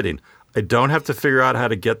liberating. I don't have to figure out how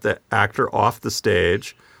to get the actor off the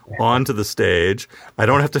stage, onto the stage. I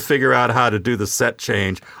don't have to figure out how to do the set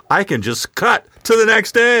change. I can just cut to the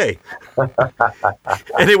next day.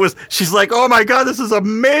 And she's like, oh my God, this is a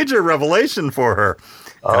major revelation for her.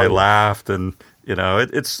 And I laughed, and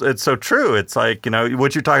it's so true. It's like,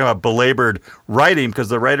 what you're talking about, belabored writing, because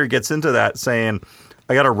the writer gets into that saying,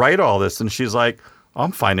 I got to write all this. And she's like,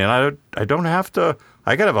 I'm finding I don't have to.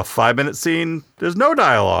 I got to have a 5-minute scene. There's no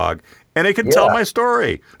dialogue. And it can tell my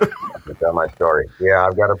story. Tell my story. Yeah,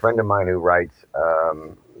 I've got a friend of mine who writes,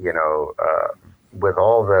 with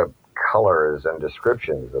all the colors and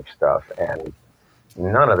descriptions of stuff, and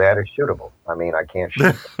none of that is shootable. I mean, I can't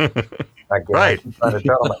shoot. I'm trying to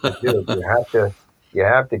tell him, dude, you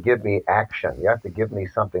have to give me action. You have to give me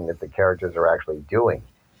something that the characters are actually doing.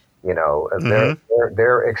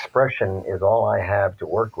 Their expression is all I have to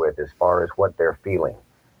work with as far as what they're feeling.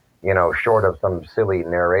 Short of some silly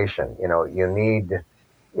narration.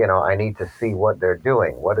 I need to see what they're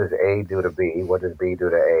doing. What does A do to B? What does B do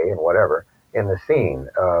to A? And whatever in the scene.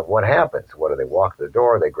 What happens? What do they walk to the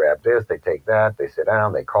door? They grab this. They take that. They sit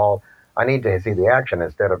down. They call. I need to see the action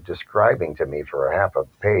instead of describing to me for a half a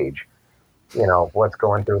page, what's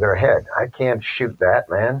going through their head. I can't shoot that,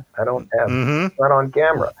 man. I don't have not on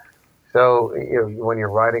camera. So when you're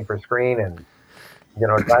writing for screen and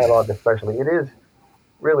dialogue especially, it is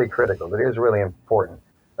really critical. It is really important.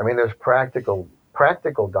 I mean, there's practical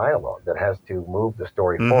dialogue that has to move the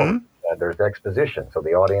story forward. There's exposition, so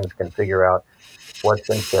the audience can figure out what's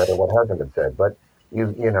been said or what hasn't been said. But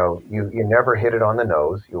you never hit it on the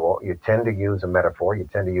nose. You tend to use a metaphor. You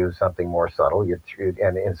tend to use something more subtle.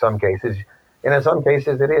 And in some cases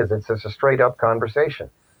it is. It's just a straight up conversation.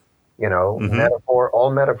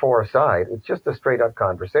 All metaphor aside, it's just a straight up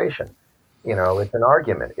conversation. It's an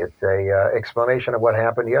argument. It's a explanation of what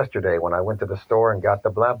happened yesterday when I went to the store and got the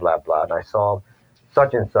blah, blah, blah, and I saw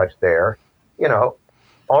such and such there.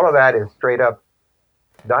 All of that is straight up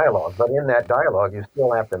dialogue. But in that dialogue, you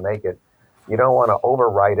still have to make it. You don't want to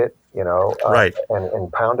overwrite it,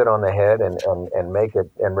 and pound it on the head and make it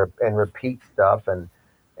and repeat stuff and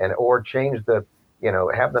or change the,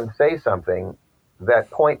 have them say something that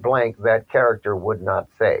point blank that character would not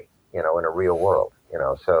say, in a real world.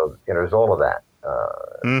 So there's all of that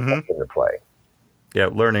into play. Yeah,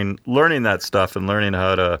 learning that stuff and learning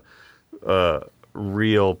how to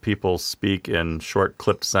real people speak in short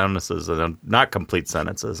clipped sentences and not complete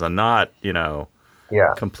sentences and not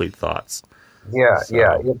complete thoughts. Yeah, so.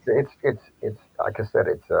 Yeah. It's like I said,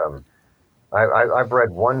 it's I've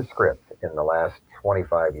read one script in the last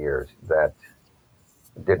 25 years that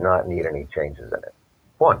did not need any changes in it.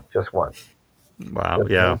 Just one. Wow,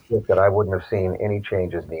 yeah. That I wouldn't have seen any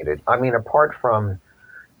changes needed. I mean, apart from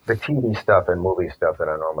the TV stuff and movie stuff that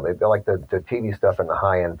I normally, like the TV stuff and the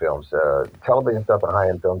high-end films, television stuff and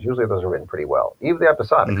high-end films, usually those are written pretty well. Even the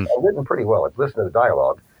episodic are written pretty well. If you listen to the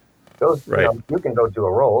dialogue, those, you can go do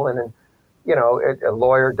a role and then, a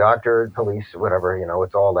lawyer, doctor, police, whatever,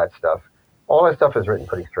 it's all that stuff. All that stuff is written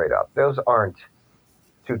pretty straight up. Those aren't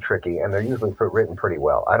too tricky, and they're usually written pretty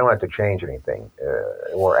well. I don't have to change anything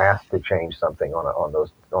or ask to change something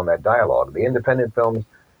on that dialogue. The independent films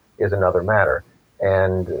is another matter.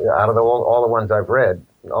 And out of all the ones I've read,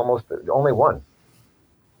 almost only one.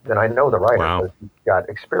 And I know the writer. Wow. He's got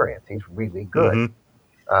experience. He's really good.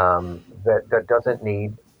 That doesn't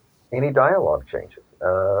need any dialogue changes.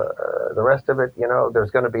 The rest of it,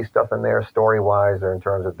 there's going to be stuff in there story-wise or in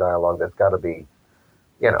terms of dialogue that's got to be,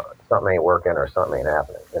 something ain't working or something ain't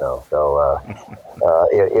happening, So,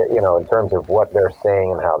 in terms of what they're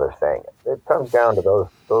saying and how they're saying it, it comes down to those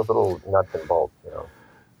little nuts and bolts,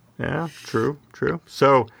 Yeah, true.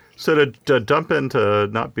 So So to dump into,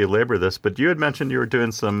 not belabor this, but you had mentioned you were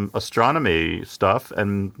doing some astronomy stuff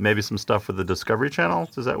and maybe some stuff with the Discovery Channel.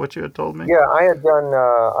 Is that what you had told me? Yeah, I had done.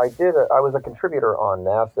 I was a contributor on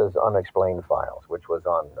NASA's Unexplained Files, which was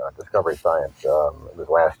on Discovery Science. It was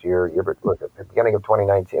last year. Was it the beginning of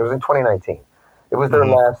 2019? It was in 2019. It was their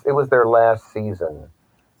last. It was their last season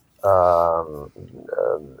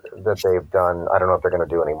that they've done. I don't know if they're going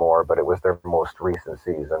to do any more, but it was their most recent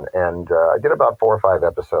season, and I did about 4 or 5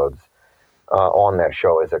 episodes on that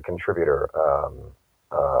show as a contributor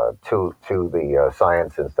to the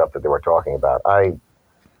science and stuff that they were talking about.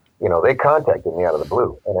 They contacted me out of the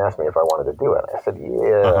blue and asked me if I wanted to do it. I said,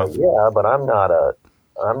 yeah, but I'm not a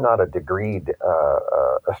degreed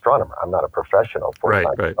astronomer. I'm not a professional full-time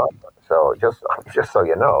astronomer. So just so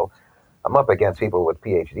you know, I'm up against people with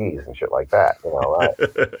PhDs and shit like that. I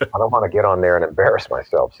don't want to get on there and embarrass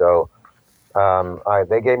myself. So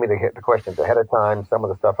they gave me the questions ahead of time. Some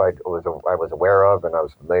of the stuff I was aware of and I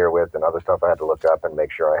was familiar with, and other stuff I had to look up and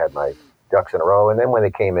make sure I had my ducks in a row. And then when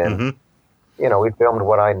they came in, we filmed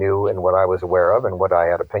what I knew and what I was aware of and what I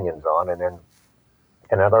had opinions on,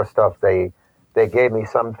 and other stuff they gave me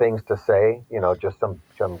some things to say, just some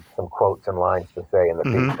quotes and lines to say, and the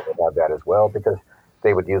people would have that as well, because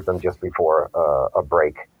they would use them just before a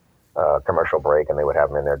break, commercial break, and they would have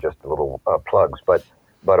them in there, just little plugs.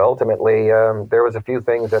 But ultimately, there was a few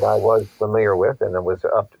things that I was familiar with, and I was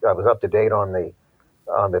up to date on the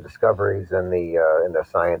discoveries and the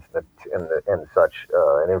science and such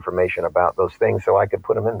and information about those things, so I could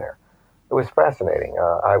put them in there. It was fascinating.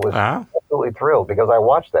 I was absolutely thrilled because I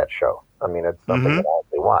watched that show. I mean, it's something that I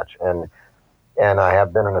actually watch, and I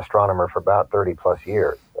have been an astronomer for about 30 plus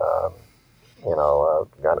years.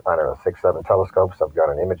 Got, I don't know, 6, 7 telescopes. I've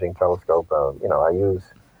got an imaging telescope. I use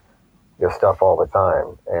this stuff all the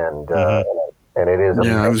time, and it is.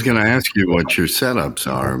 Yeah, I was going to ask you what your setups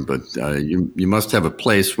are, but you must have a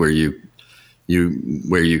place where you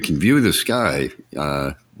can view the sky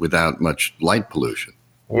without much light pollution.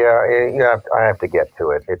 Yeah, I have to get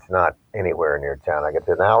to it. It's not anywhere near town. I get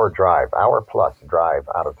an hour plus drive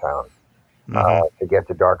out of town to get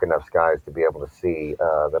to dark enough skies to be able to see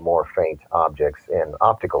the more faint objects in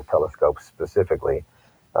optical telescopes specifically.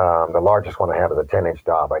 The largest one I have is a 10-inch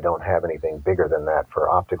Dob. I don't have anything bigger than that for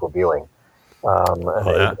optical viewing. An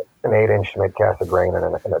 8-inch Schmidt-Cassegrain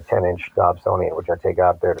and a 10-inch Dobsonian, which I take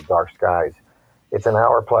out there to dark skies. It's an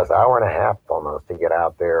hour plus, hour and a half almost to get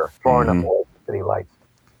out there far enough away from city lights.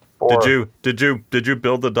 Did you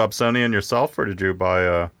build the Dobsonian yourself, or did you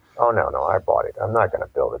buy? Oh no, I bought it. I'm not going to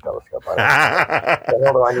build a telescope.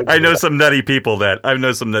 I know some nutty people that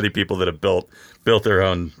have built their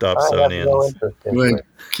own Dobsonians. No interest in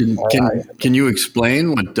can you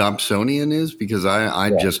explain what Dobsonian is? Because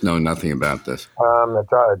I just know nothing about this.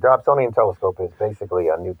 The Dobsonian telescope is basically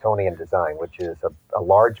a Newtonian design, which is a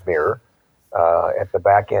large mirror at the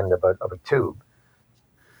back end of a tube.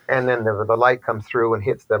 And then the light comes through and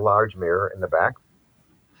hits the large mirror in the back,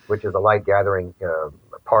 which is the light gathering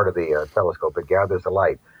part of the telescope. It gathers the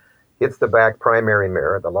light, hits the back primary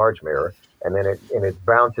mirror, the large mirror, and then it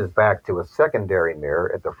bounces back to a secondary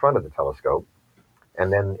mirror at the front of the telescope,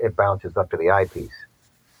 and then it bounces up to the eyepiece.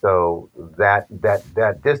 So that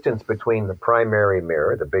distance between the primary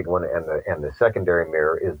mirror, the big one, and the secondary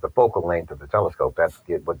mirror is the focal length of the telescope. That's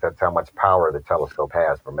how much power the telescope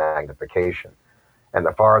has for magnification. And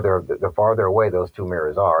the farther away those two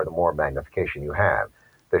mirrors are, the more magnification you have.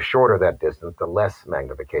 The shorter that distance, the less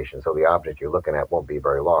magnification. So the object you're looking at won't be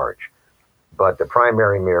very large. But the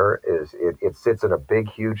primary mirror it sits in a big,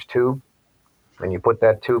 huge tube, and you put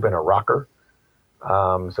that tube in a rocker,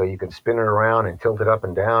 so you can spin it around and tilt it up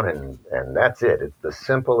and down, and that's it. It's the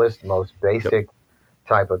simplest, most basic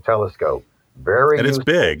type of telescope. And it's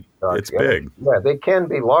big. It's big. Yeah, they can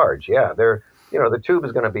be large. Yeah, they're. The tube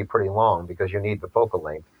is going to be pretty long because you need the focal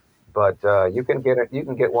length, but you can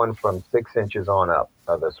get one from 6 inches on up.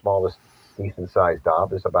 The smallest decent sized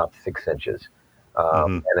Dob is about 6 inches,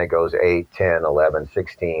 and it goes 8, 10, 11,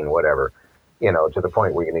 16, whatever. To the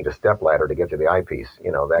point where you need a step ladder to get to the eyepiece.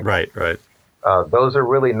 That right. Those are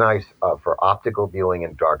really nice for optical viewing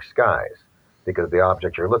in dark skies because the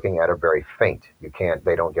objects you're looking at are very faint.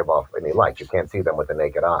 They don't give off any light. You can't see them with the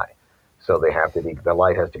naked eye, so the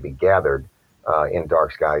light has to be gathered in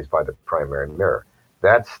dark skies by the primary mirror.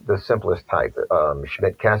 That's the simplest type.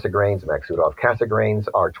 Schmidt-Cassegrains, Maksutov-Cassegrains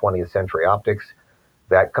are 20th century optics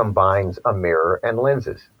that combines a mirror and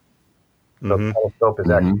lenses. So the telescope is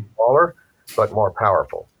actually smaller, but more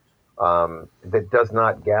powerful. that does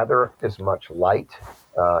not gather as much light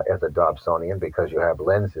as a Dobsonian because you have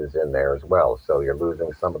lenses in there as well. So you're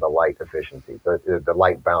losing some of the light efficiency. The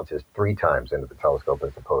light bounces 3 times into the telescope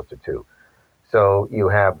as opposed to 2. So you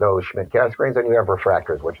have those Schmidt-Cassegrains, and you have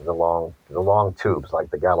refractors, which are the long tubes, like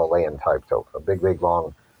the Galilean type, so big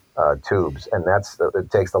long tubes, and it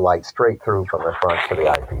takes the light straight through from the front to the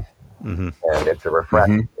eyepiece. Mm-hmm. And it's a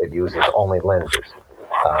refractor. Mm-hmm. It uses only lenses,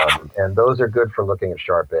 and those are good for looking at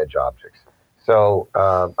sharp edge objects. So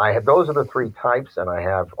those are the 3 types, and I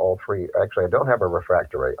have all 3. Actually, I don't have a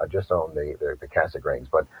refractor. I just own the Cassegrains,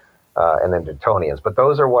 but and then Newtonians. But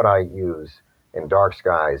those are what I use in dark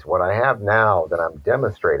skies. What I have now that I'm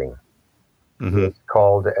demonstrating is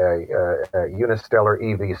called a unistellar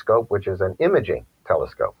EV scope, which is an imaging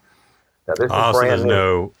telescope. Now this is brand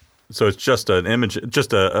new. So it's just an image,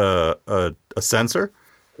 just a sensor?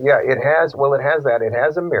 Yeah, it has that. It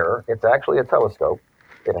has a mirror. It's actually a telescope.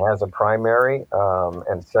 It has a primary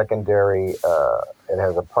and secondary. It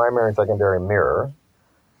has a primary and secondary mirror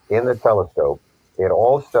in the telescope. It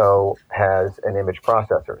also has an image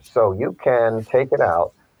processor, so you can take it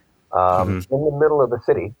out in the middle of the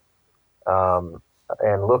city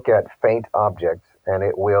and look at faint objects, and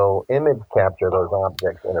it will image capture those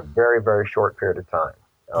objects in a very, very short period of time,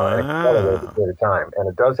 an accelerated period of time. And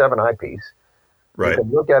it does have an eyepiece. Right. You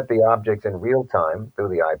can look at the objects in real time through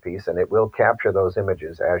the eyepiece, and it will capture those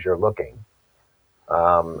images as you're looking.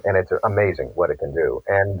 And it's amazing what it can do.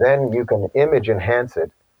 And then you can image enhance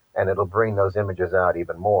it, and it'll bring those images out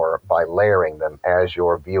even more by layering them as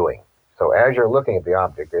you're viewing. So as you're looking at the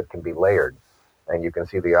object, it can be layered, and you can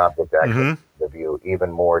see the object actually the view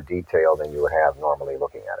even more detailed than you would have normally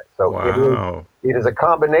looking at it. So it is a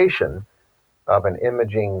combination of an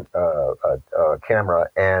imaging camera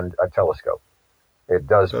and a telescope. It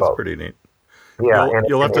does both. That's pretty neat. Yeah,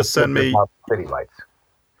 you'll have to send me city lights.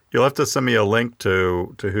 You'll have to send me a link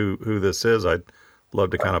to who this is. I'd love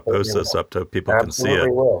to kind of post this up so people can see it.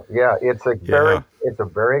 Absolutely will. Yeah, it's a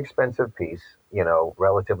very expensive piece,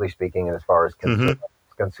 relatively speaking, as far as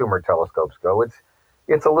consumer telescopes go.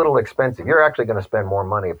 It's a little expensive. You're actually going to spend more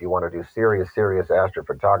money if you want to do serious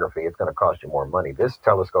astrophotography. It's going to cost you more money. This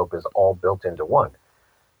telescope is all built into one.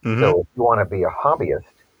 So if you want to be a hobbyist,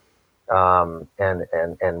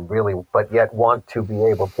 and really, but yet want to be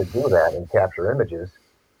able to do that and capture images,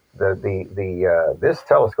 this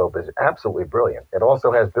telescope is absolutely brilliant. It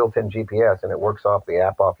also has built-in GPS, and it works off the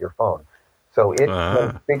app off your phone, so it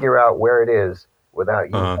can figure out where it is without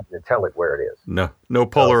you having to tell it where it is. No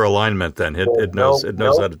polar alignment. Then it knows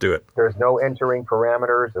how to do it. There's no entering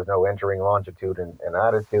parameters. There's no entering longitude and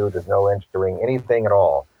attitude. There's no entering anything at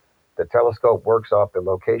all. The telescope works off the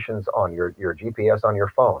locations on your GPS on your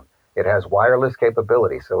phone. It has wireless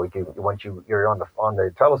capability, so once you're on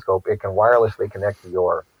the telescope, it can wirelessly connect to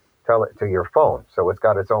your phone. So it's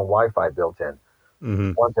got its own Wi-Fi built in.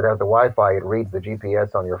 Once it has the Wi-Fi, it reads the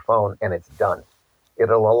GPS on your phone, and it's done.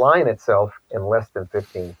 It'll align itself in less than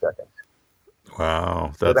 15 seconds.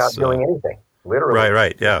 Wow, without doing anything, literally.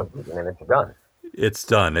 Right, yeah. And it's done. It's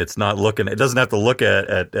done. It's not looking. It doesn't have to look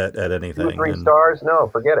at anything. 2 or 3 stars? No,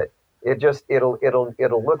 forget it. It'll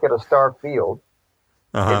look at a star field.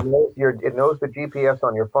 It knows the GPS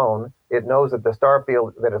on your phone. It knows that the star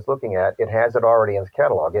field that it's looking at, it has it already in its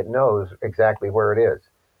catalog. It knows exactly where it is.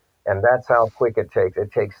 And that's how quick it takes.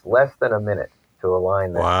 It takes less than a minute to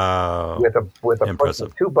align that. Wow. With a push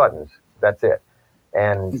of 2 buttons. That's it.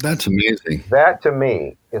 And that's amazing. That to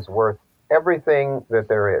me is worth everything that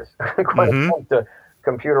there is when it comes to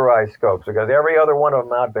computerized scopes, because every other one of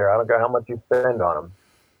them out there, I don't care how much you spend on them,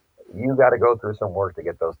 you got to go through some work to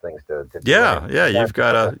get those things to you've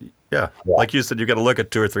got to like you said, you got to look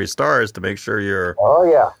at 2 or 3 stars to make sure you're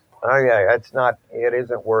it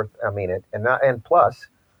isn't worth, and plus,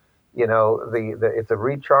 it's a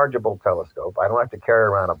rechargeable telescope. I don't have to carry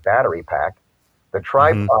around a battery pack. The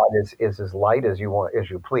tripod is as light as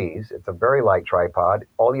you please. It's a very light tripod.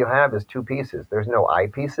 All you have is 2 pieces. There's no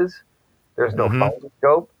eyepieces. There's no phone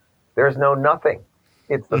scope. There's no nothing.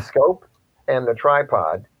 It's the scope and the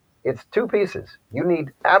tripod. It's 2 pieces. You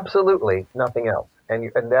need absolutely nothing else, and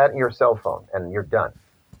your cell phone, and you're done.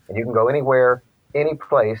 And you can go anywhere, any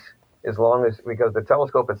place, because the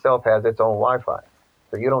telescope itself has its own Wi-Fi,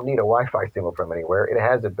 so you don't need a Wi-Fi signal from anywhere. It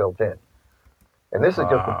has it built in. And this is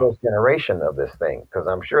just the first generation of this thing, because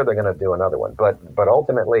I'm sure they're going to do another one. But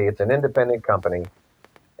ultimately, it's an independent company,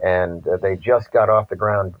 and they just got off the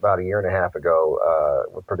ground about a year and a half ago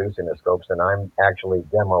with producing the scopes, and I'm actually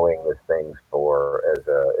demoing this thing as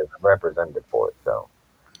a representative for it. So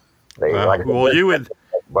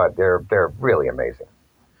but they're really amazing.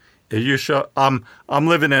 You show. I'm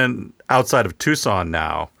living outside of Tucson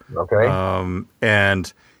now, Okay.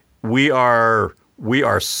 And we are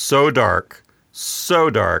so dark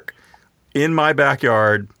in my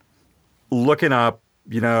backyard, looking up.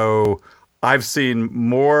 I've seen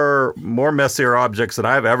more messier objects than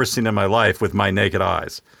I've ever seen in my life with my naked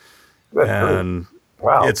eyes. That's And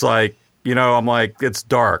wow. it's like, I'm like, it's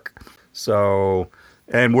dark. So,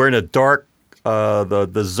 and we're in a dark.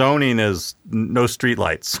 The zoning is no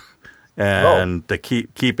streetlights, and to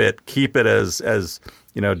keep it as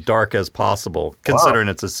dark as possible, considering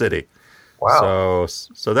it's a city. Wow.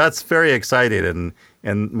 So that's very exciting,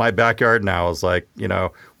 and my backyard now is like,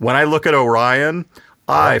 when I look at Orion,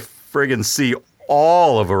 I friggin' see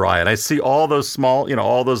all of Orion. I see all those small,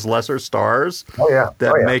 all those lesser stars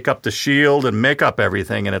that make up the shield and make up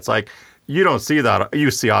everything, and it's like, you don't see that.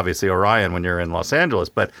 You see obviously Orion when you're in Los Angeles,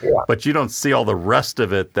 but you don't see all the rest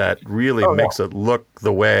of it that really makes it look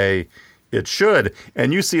the way it should.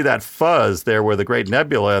 And you see that fuzz there where the Great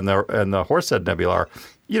Nebula and the Horsehead Nebula are,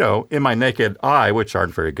 in my naked eye, which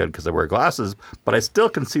aren't very good because I wear glasses, but I still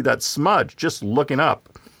can see that smudge just looking up.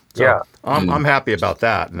 So I'm happy about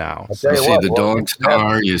that now. You see the dog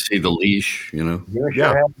star, you see the leash, You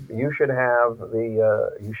should have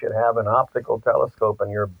an optical telescope in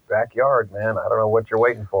your backyard, man. I don't know what you're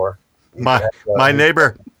waiting for. My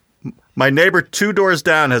neighbor 2 doors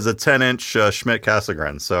down has a 10-inch Schmidt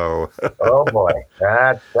Cassegrain. So oh boy,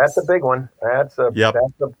 that's a big one. That's a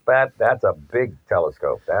big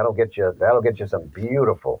telescope. That'll get you some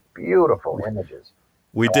beautiful images.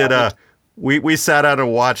 We did we sat out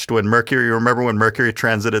and watched when Mercury. Remember when Mercury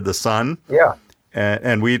transited the sun? Yeah.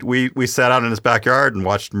 And we sat out in his backyard and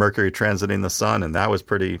watched Mercury transiting the sun, and that was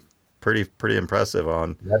pretty impressive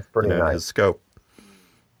on nice. His scope.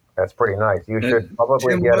 That's pretty nice. You should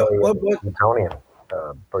probably get a Newtonian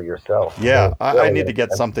for yourself. Yeah, I need to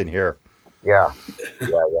get something here. Yeah.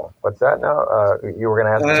 What's that now? You were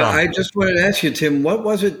going to ask I just wanted to ask you, Tim, what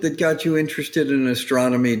was it that got you interested in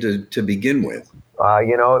astronomy to begin with?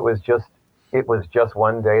 It was just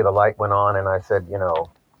one day the light went on, and I said,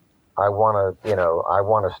 I want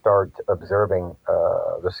to start observing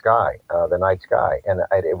the sky, the night sky, and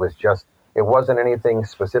it wasn't anything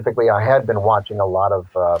specifically. I had been watching a lot of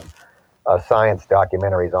science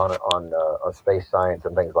documentaries on space science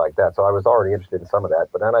and things like that, so I was already interested in some of that.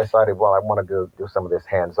 But then I decided, well, I want to do some of this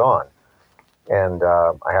hands-on, and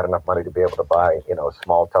I had enough money to be able to buy, a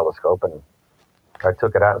small telescope, and I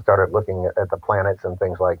took it out and started looking at the planets and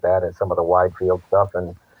things like that, and some of the wide field stuff,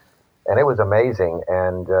 and it was amazing,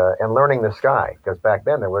 and learning the sky, because back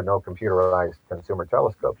then there were no computerized consumer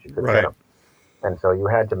telescopes. You could get them, and so you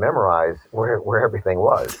had to memorize where everything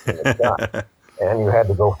was in the sky, and you had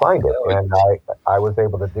to go find it. And I was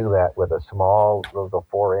able to do that with a small, it was a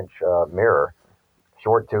 4-inch mirror,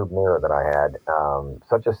 short tube mirror that I had.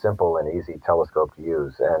 Such a simple and easy telescope to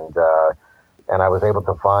use, and I was able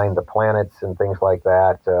to find the planets and things like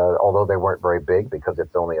that, although they weren't very big because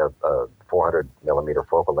it's only a 400 millimeter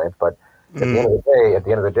focal length. But at the end of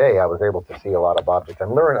the day, I was able to see a lot of objects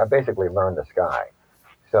and I basically learned the sky.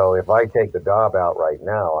 So if I take the Dob out right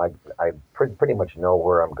now, I pretty much know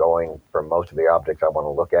where I'm going for most of the objects I want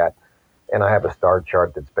to look at. And I have a star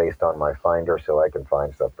chart that's based on my finder, so I can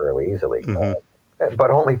find stuff fairly easily.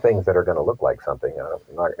 But only things that are going to look like something. I'm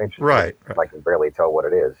not interested. Right. I can barely tell what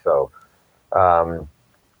it is. So I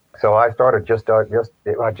started I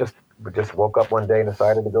just woke up one day and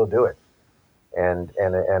decided to go do it, and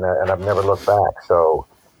I've never looked back. So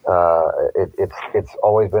it's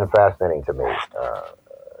always been fascinating to me,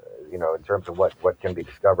 in terms of what can be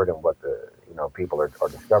discovered and what the people are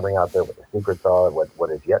discovering out there, what the secrets are,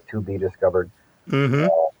 what is yet to be discovered.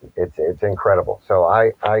 It's incredible. So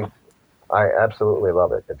I absolutely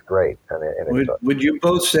love it. It's great. Would you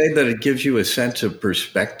both say that it gives you a sense of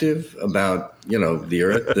perspective about, the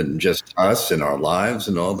Earth and just us and our lives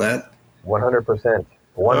and all that? 100%.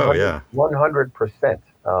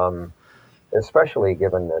 100%. Especially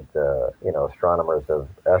given that,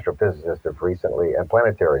 astrophysicists have recently, and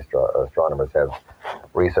planetary astronomers have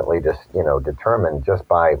recently just, determined just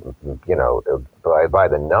by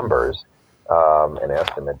the numbers and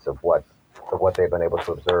estimates of what they've been able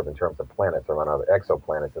to observe in terms of planets around other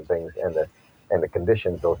exoplanets and things, and the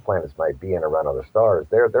conditions those planets might be in around other stars.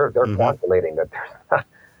 They're calculating that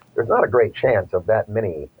there's not a great chance of that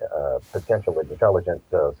many potential intelligent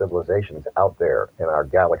civilizations out there in our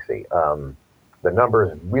galaxy. The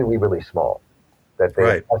number is really, really small that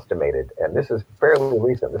they estimated, and this is fairly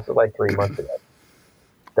recent. This is like 3 months ago.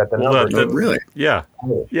 That the number really,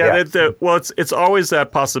 it's always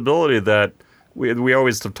that possibility that. We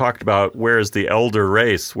always have talked about where's the elder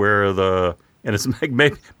race, and it's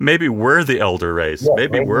maybe we're the elder race,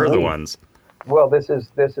 maybe we're the ones. Well, this is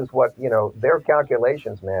what, their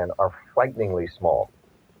calculations, man, are frighteningly small.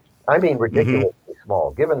 I mean, Hmm. ridiculously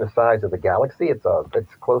small. Given the size of the galaxy, it's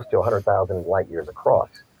close to 100,000 light years across.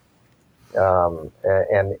 And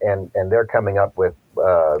they're coming up with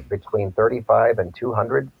between 35 and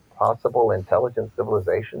 200 possible intelligent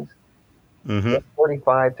civilizations. Hmm.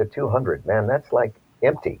 45 to 200, man, that's like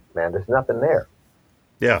empty, man. There's nothing there.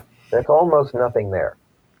 Yeah. There's almost nothing there.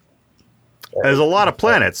 There's a lot of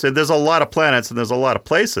planets, and there's a lot of planets, and there's a lot of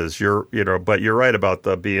places. But you're right about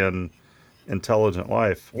the being intelligent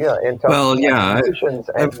life. Yeah, Well, yeah, conditions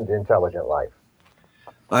I've, and intelligent life.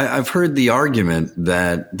 I've heard the argument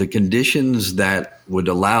that the conditions that would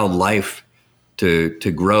allow life to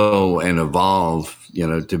grow and evolve,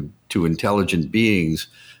 to intelligent beings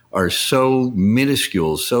are so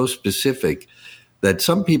minuscule, so specific that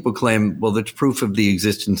some people claim, well, that's proof of the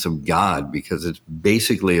existence of God because it's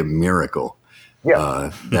basically a miracle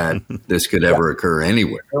Yeah, that this could yeah. ever occur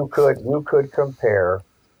anywhere. You could compare.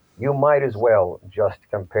 You might as well just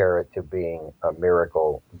compare it to being a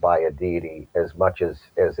miracle by a deity as much as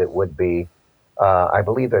it would be. I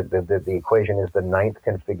believe that the equation is the ninth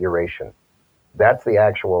configuration. That's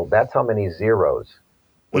how many zeros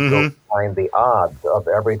would go Hmm. behind the odds of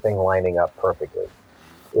everything lining up perfectly.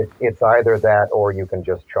 It's either that or you can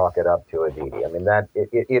just chalk it up to a deity. I mean,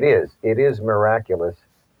 it is miraculous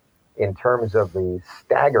in terms of the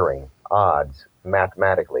staggering odds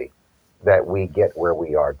mathematically that we get where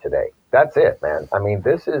we are today. That's it, man. I mean,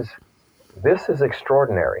 this is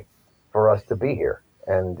extraordinary for us to be here,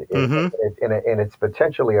 and Hmm. it's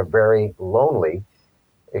potentially a very lonely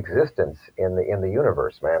existence in the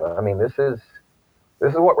universe, man. I mean, this is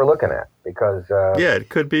what we're looking at because Yeah, it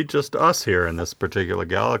could be just us here in this particular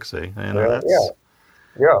galaxy. yeah, That's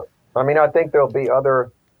yeah. I mean, I think there'll be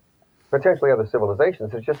potentially other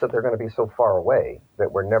civilizations. It's just that they're going to be so far away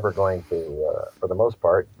that we're never going to, for the most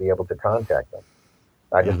part, be able to contact them.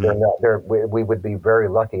 I just hmm they're not, they're, we would be very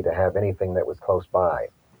lucky to have anything that was close by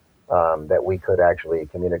that we could actually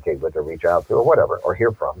communicate with or reach out to or whatever or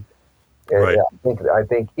hear from. right. I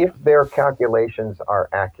think if their calculations are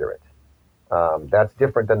accurate, that's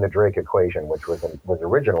different than the Drake equation, which was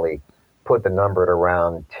originally put the number at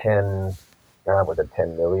around 10. Was it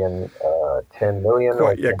 10 million? 10 million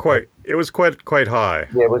or Quite, yeah, quite. It was quite high.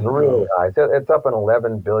 yeah, it was really Oh, high. So it's up in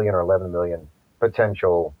 11 billion or 11 million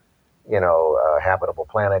potential, habitable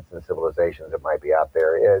planets and civilizations that might be out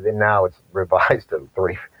there. And now it's revised to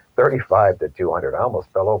 35 to 200. I almost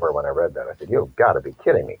fell over when I read that. I said, "You've got to be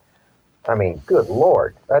kidding me." I mean, good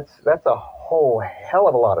Lord, that's a whole hell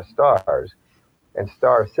of a lot of stars and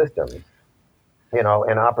star systems,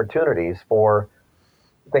 and opportunities for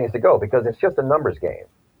things to go because it's just a numbers game.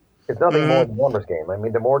 It's nothing more hmm. than a numbers game. I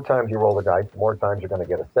mean, the more times you roll the dice, the more times you're going to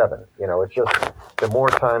get a seven. It's just the more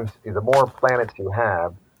planets you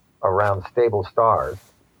have around stable stars,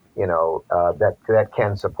 that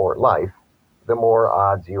can support life, the more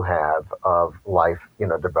odds you have of life,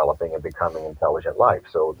 developing and becoming intelligent life.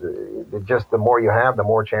 So just the more you have, the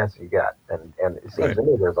more chances you get. And it seems Right. to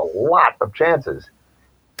me there's a lot of chances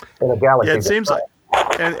in a Yeah, galaxy. it seems like,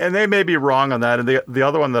 and they may be wrong on that. And the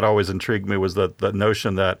other one that always intrigued me was the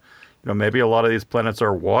notion that maybe a lot of these planets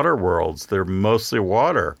are water worlds. They're mostly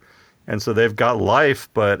water, and so they've got life.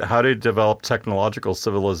 But how do you develop technological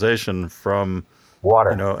civilization from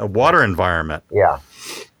Water. a water environment? Yeah.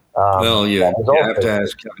 Well, Yeah, there's you have also to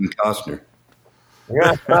ask Kevin Costner.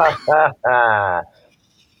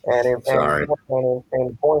 And in, and, Sorry.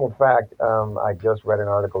 in point of fact, I just read an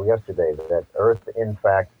article yesterday that Earth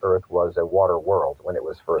was a water world when it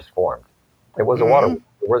was first formed. It was a water Hmm. world.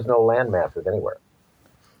 There was no land masses anywhere.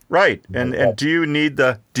 Right. And, And do you need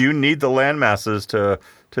the land masses to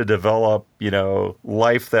develop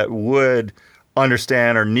life that would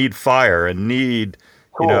understand or need fire and need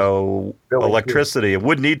tools, building tools. electricity. It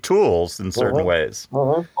would need tools in certain Hmm. ways.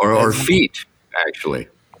 Hmm. Or And feet, actually.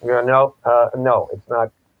 Yeah, no, it's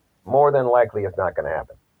not. More than likely, it's not going to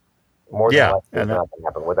happen. More than yeah, likely, it's and not going to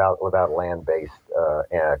happen without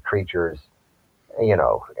land-based creatures,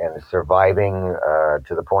 and surviving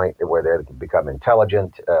to the point where they can become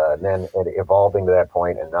intelligent, and then evolving to that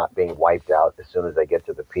point and not being wiped out as soon as they get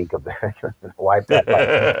to the peak of their wiped out by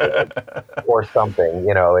or something,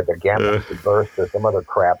 at the gamma burst or some other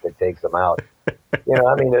crap that takes them out.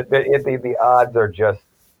 I mean, the odds are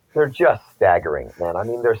they're just staggering, man. I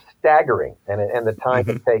mean, they're staggering, and the time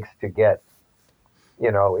it Mhm. takes to get,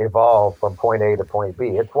 evolve from point A to point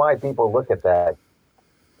B. It's why people look at that,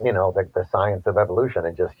 the science of evolution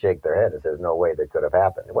and just shake their head and says, no way that could have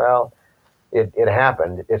happened. Well, it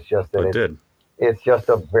happened. It's just that It did. it's just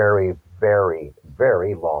a very, very,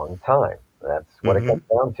 very long time. That's what it comes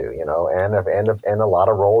down to, and a lot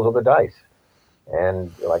of rolls of the dice.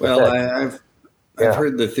 And like I said, I've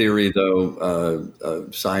heard the theory, though,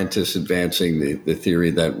 scientists advancing the theory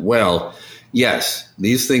that, well, yes,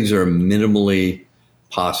 these things are minimally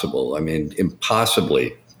possible. I mean,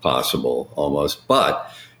 impossibly possible almost.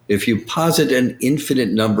 But if you posit an infinite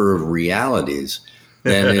number of realities,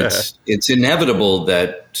 then it's inevitable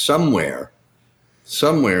that somewhere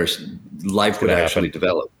life would actually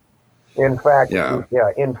develop. In fact,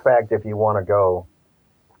 in fact, if you want to go,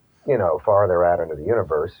 farther out into the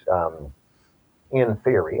universe, in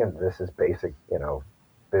theory, and this is basic,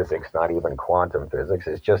 physics, not even quantum physics,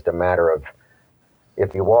 it's just a matter of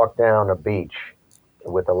if you walk down a beach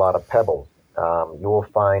with a lot of pebbles, you will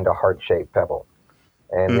find a heart-shaped pebble.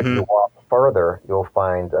 And if you walk further, you'll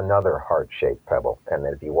find another heart-shaped pebble. And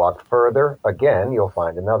then if you walk further, again, you'll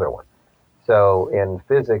find another one. So in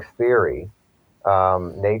physics theory,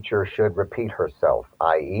 nature should repeat herself,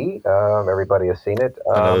 i.e., everybody has seen it.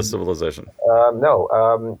 Another civilization.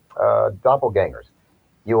 Doppelgangers.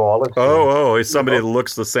 You all have seen it's somebody that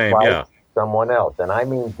looks the same, like someone else. And I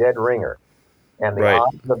mean dead ringer. And the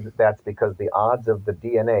odds that's because the odds of the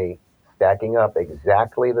DNA stacking up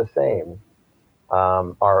exactly the same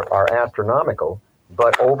are astronomical,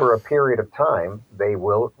 but over a period of time, they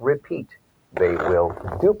will repeat. They will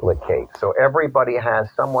duplicate. So everybody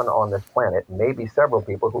has someone on this planet, maybe several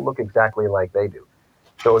people, who look exactly like they do.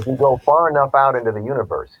 So if you go far enough out into the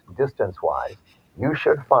universe, distance-wise, you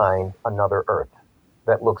should find another Earth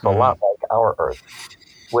that looks a lot like our Earth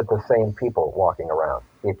with the same people walking around.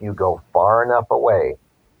 If you go far enough away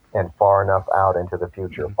and far enough out into the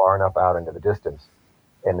future, far enough out into the distance,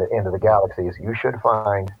 into the galaxies, you should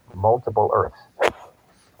find multiple Earths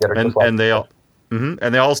that are just like they all.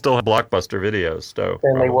 And they all still have Blockbuster videos,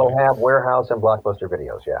 they will have Warehouse and Blockbuster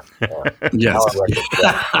videos, Yes.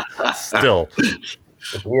 Still.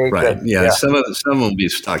 Right. Yeah. Some of them will be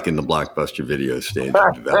stuck in the Blockbuster video stage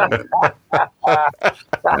of development.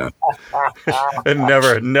 And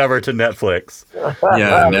never to Netflix.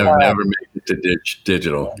 Never make it to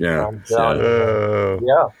digital.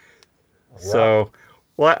 So,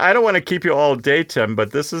 well, I don't want to keep you all day, Tim,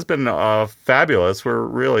 but this has been fabulous. We're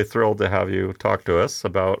really thrilled to have you talk to us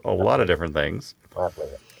about a lot of different things.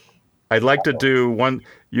 I'd like to do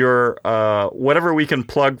whatever we can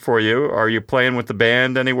plug for you. Are you playing with the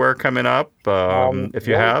band anywhere coming up? If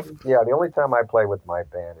you have? Yeah, the only time I play with my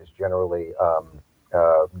band is generally,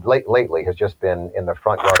 lately has just been in the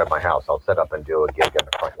front yard of my house. I'll set up and do a gig in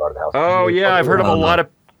the front yard of the house. Oh, yeah, I've heard of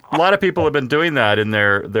a lot of people have been doing that in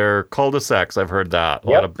their cul-de-sacs. I've heard that. A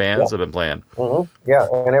lot of bands have been playing. Yeah,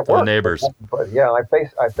 and it works. The neighbors. But yeah, I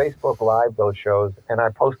Facebook Live those shows, and I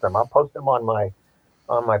post them. I'll post them on my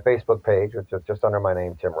Facebook page, which is just under my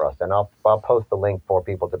name, Tim Russ, and I'll post the link for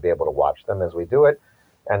people to be able to watch them as we do it.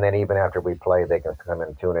 And then even after we play, they can come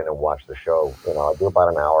and tune in and watch the show. I'll do about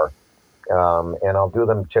an hour, and I'll do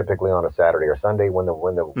them typically on a Saturday or Sunday when the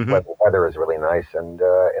weather is really nice. And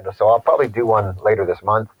so I'll probably do one later this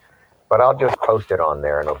month. But I'll just post it on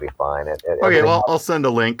there, and it'll be fine. Okay, well, I'll send a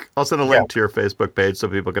link. I'll send a link to your Facebook page so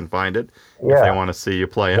people can find it if they want to see you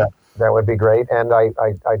playing. Yeah, that would be great. And I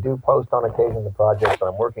do post on occasion the projects that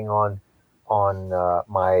I'm working on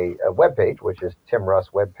my webpage, which is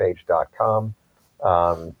timrusswebpage.com.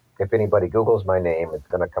 If anybody Googles my name, it's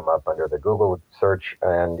going to come up under the Google search,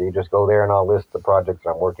 and you just go there, and I'll list the projects that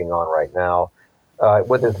I'm working on right now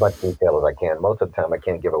with as much detail as I can. Most of the time, I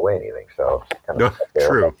can't give away anything, so it's kind of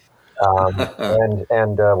true.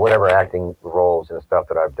 And whatever acting roles and stuff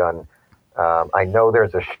that I've done. I know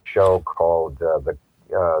there's a show called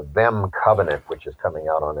Them Covenant, which is coming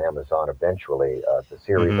out on Amazon eventually. It's a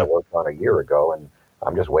series I worked on a year ago, and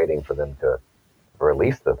I'm just waiting for them to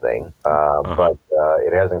release the thing. But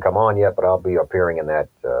it hasn't come on yet, but I'll be appearing in that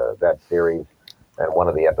series and one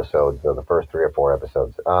of the episodes, the first 3 or 4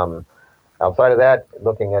 episodes. Outside of that,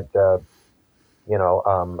 looking at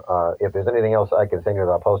if there's anything else I can send you,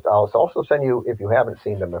 I'll post. I'll also send you, if you haven't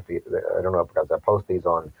seen them, I don't know, because I post these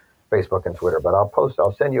on Facebook and Twitter, but I'll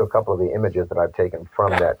send you a couple of the images that I've taken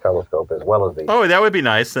from that telescope, as well as the. Oh, that would be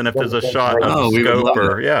nice. And if there's a shot of the scope,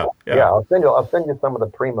 I'll send you some of the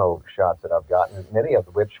primo shots that I've gotten, many of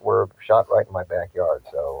which were shot right in my backyard.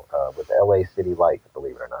 So with LA City Lights,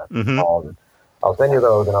 believe it or not. I'll send you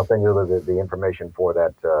those, and I'll send you the information for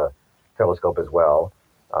that telescope as well.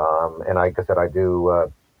 And like I said, I do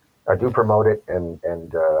promote it, and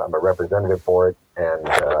I'm a representative for it, and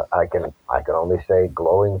I can only say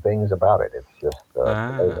glowing things about it. It's just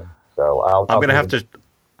amazing. So I'll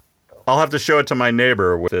have to show it to my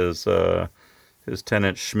neighbor with his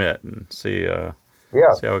tenant Schmidt and see how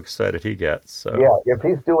excited he gets. So if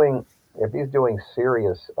he's doing if he's doing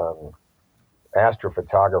serious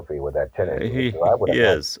astrophotography with that 10-inch, He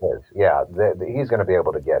is. Yeah, he's going to be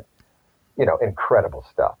able to get, incredible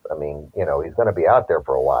stuff. I mean, he's going to be out there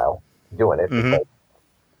for a while doing it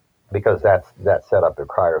because that setup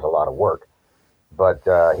requires a lot of work. But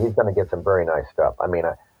he's going to get some very nice stuff. I mean,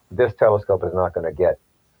 this telescope is not going to get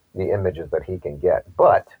the images that he can get,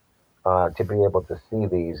 but to be able to see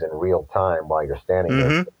these in real time while you're standing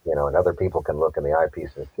there, and other people can look in the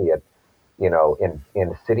eyepiece and see it, in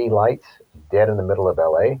city lights, dead in the middle of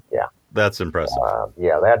LA. Yeah. That's impressive.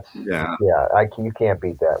 You can't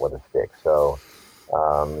beat that with a stick. So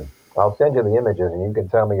I'll send you the images, and you can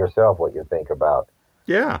tell me yourself what you think about.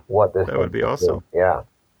 Yeah, what this that would be awesome. Do.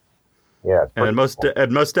 Yeah. And most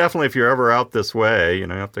definitely, if you're ever out this way, you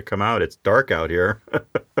have to come out. It's dark out here.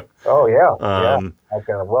 Oh yeah.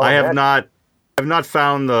 I have not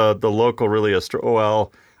found the local really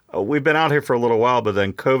we've been out here for a little while, but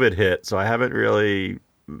then COVID hit, so I haven't really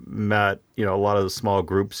met a lot of the small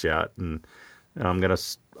groups yet, and I'm gonna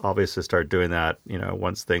obviously start doing that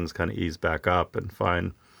once things kind of ease back up, and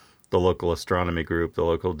find the local astronomy group, the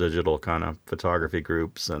local digital kind of photography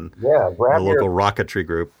groups, and the local rocketry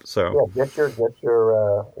group. So get your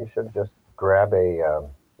you should just grab a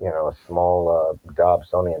small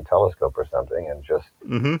Dobsonian telescope or something, and just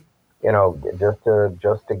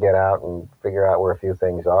just to get out and figure out where a few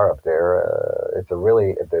things are up there.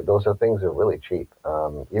 Those are things that are really cheap.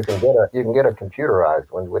 You can get a computerized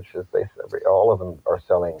one, which is all of them are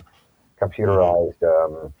selling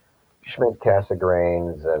computerized Schmidt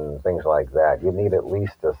Cassegrains and things like that. You need at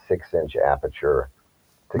least a 6-inch aperture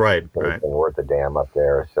to keep anything worth a damn up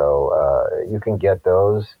there. So you can get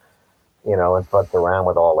those, and futz around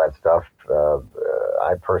with all that stuff.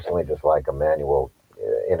 I personally just like a manual,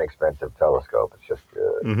 inexpensive telescope. It's just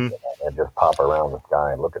and just pop around the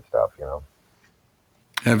sky and look at stuff.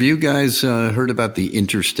 Have you guys heard about the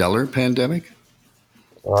interstellar pandemic?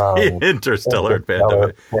 Interstellar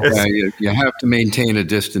pandemic. You have to maintain a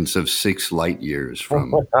distance of 6 light years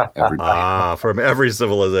from everybody. From every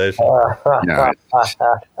civilization.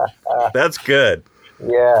 That's good.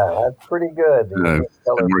 Yeah, that's pretty good. I've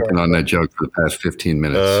been working on that joke for the past 15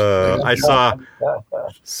 minutes. I saw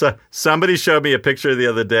somebody showed me a picture the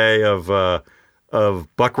other day of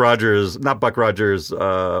Buck Rogers, not Buck Rogers,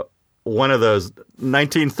 one of those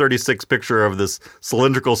 1936 picture of this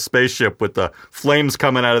cylindrical spaceship with the flames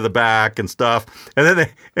coming out of the back and stuff. And then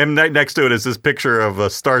right next to it is this picture of a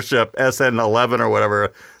Starship SN11 or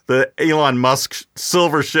whatever, the Elon Musk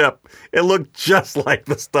silver ship. It looked just like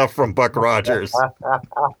the stuff from Buck Rogers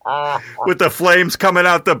with the flames coming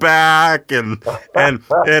out the back and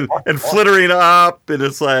flittering up. And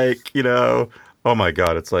it's like, oh my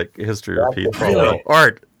God, it's like history repeats.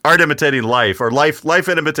 Art imitating life, or life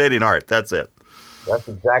imitating art. That's it. That's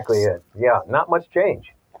exactly it. Yeah, not much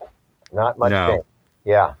change. Not much change.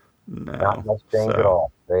 Yeah, not much change at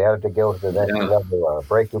all. They had to go to the next level,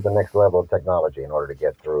 break through the next level of technology in order to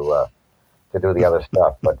get through to do the other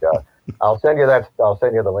stuff. But I'll send you that. I'll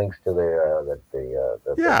send you the links to the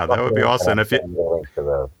that would be awesome. If you the links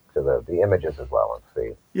to the images as well, and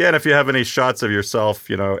see. Yeah, and if you have any shots of yourself,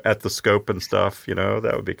 at the scope and stuff,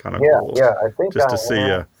 that would be kind of cool. Yeah, I think just to see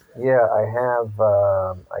you. Yeah, I have.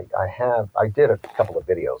 I did a couple of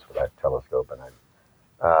videos for that telescope, and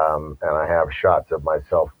I have shots of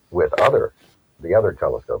myself with the other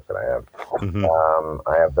telescopes that I have.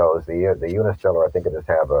 I have those. The Unistellar, I think I just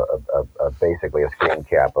have a basically a screen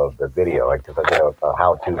cap of the video, because I did a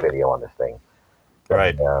how-to video on this thing.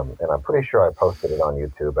 Right. And I'm pretty sure I posted it on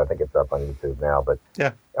YouTube. I think it's up on YouTube now. But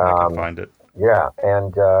yeah, I can find it. Yeah,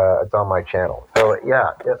 and it's on my channel. So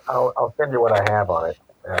yeah, I'll send you what I have on it,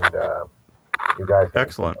 and you guys.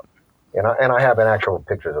 Excellent. And I have an actual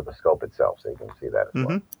pictures of the scope itself, so you can see that as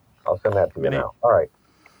well. I'll send that to you now. All right.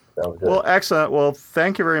 Sounds good. Well, excellent. Well,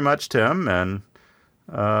 thank you very much, Tim, and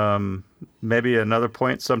maybe another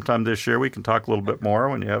point sometime this year we can talk a little bit more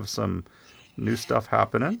when you have some new stuff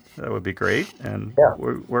happening. That would be great. And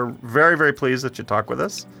we're very, very pleased that you talked with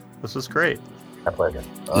us. This was great. My pleasure.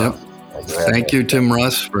 Yep. Thank you, Tim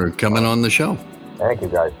Russ, for coming on the show. Thank you,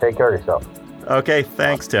 guys. Take care of yourself. Okay.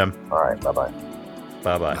 Thanks, Tim. All right. Bye-bye.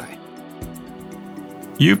 Bye-bye. Bye.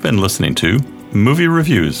 You've been listening to Movie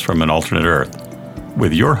Reviews from an Alternate Earth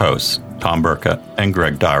with your hosts, Tom Burka and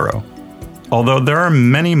Greg Dyro. Although there are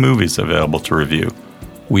many movies available to review,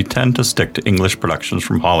 we tend to stick to English productions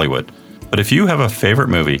from Hollywood. But if you have a favorite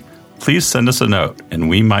movie, please send us a note and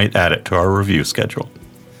we might add it to our review schedule.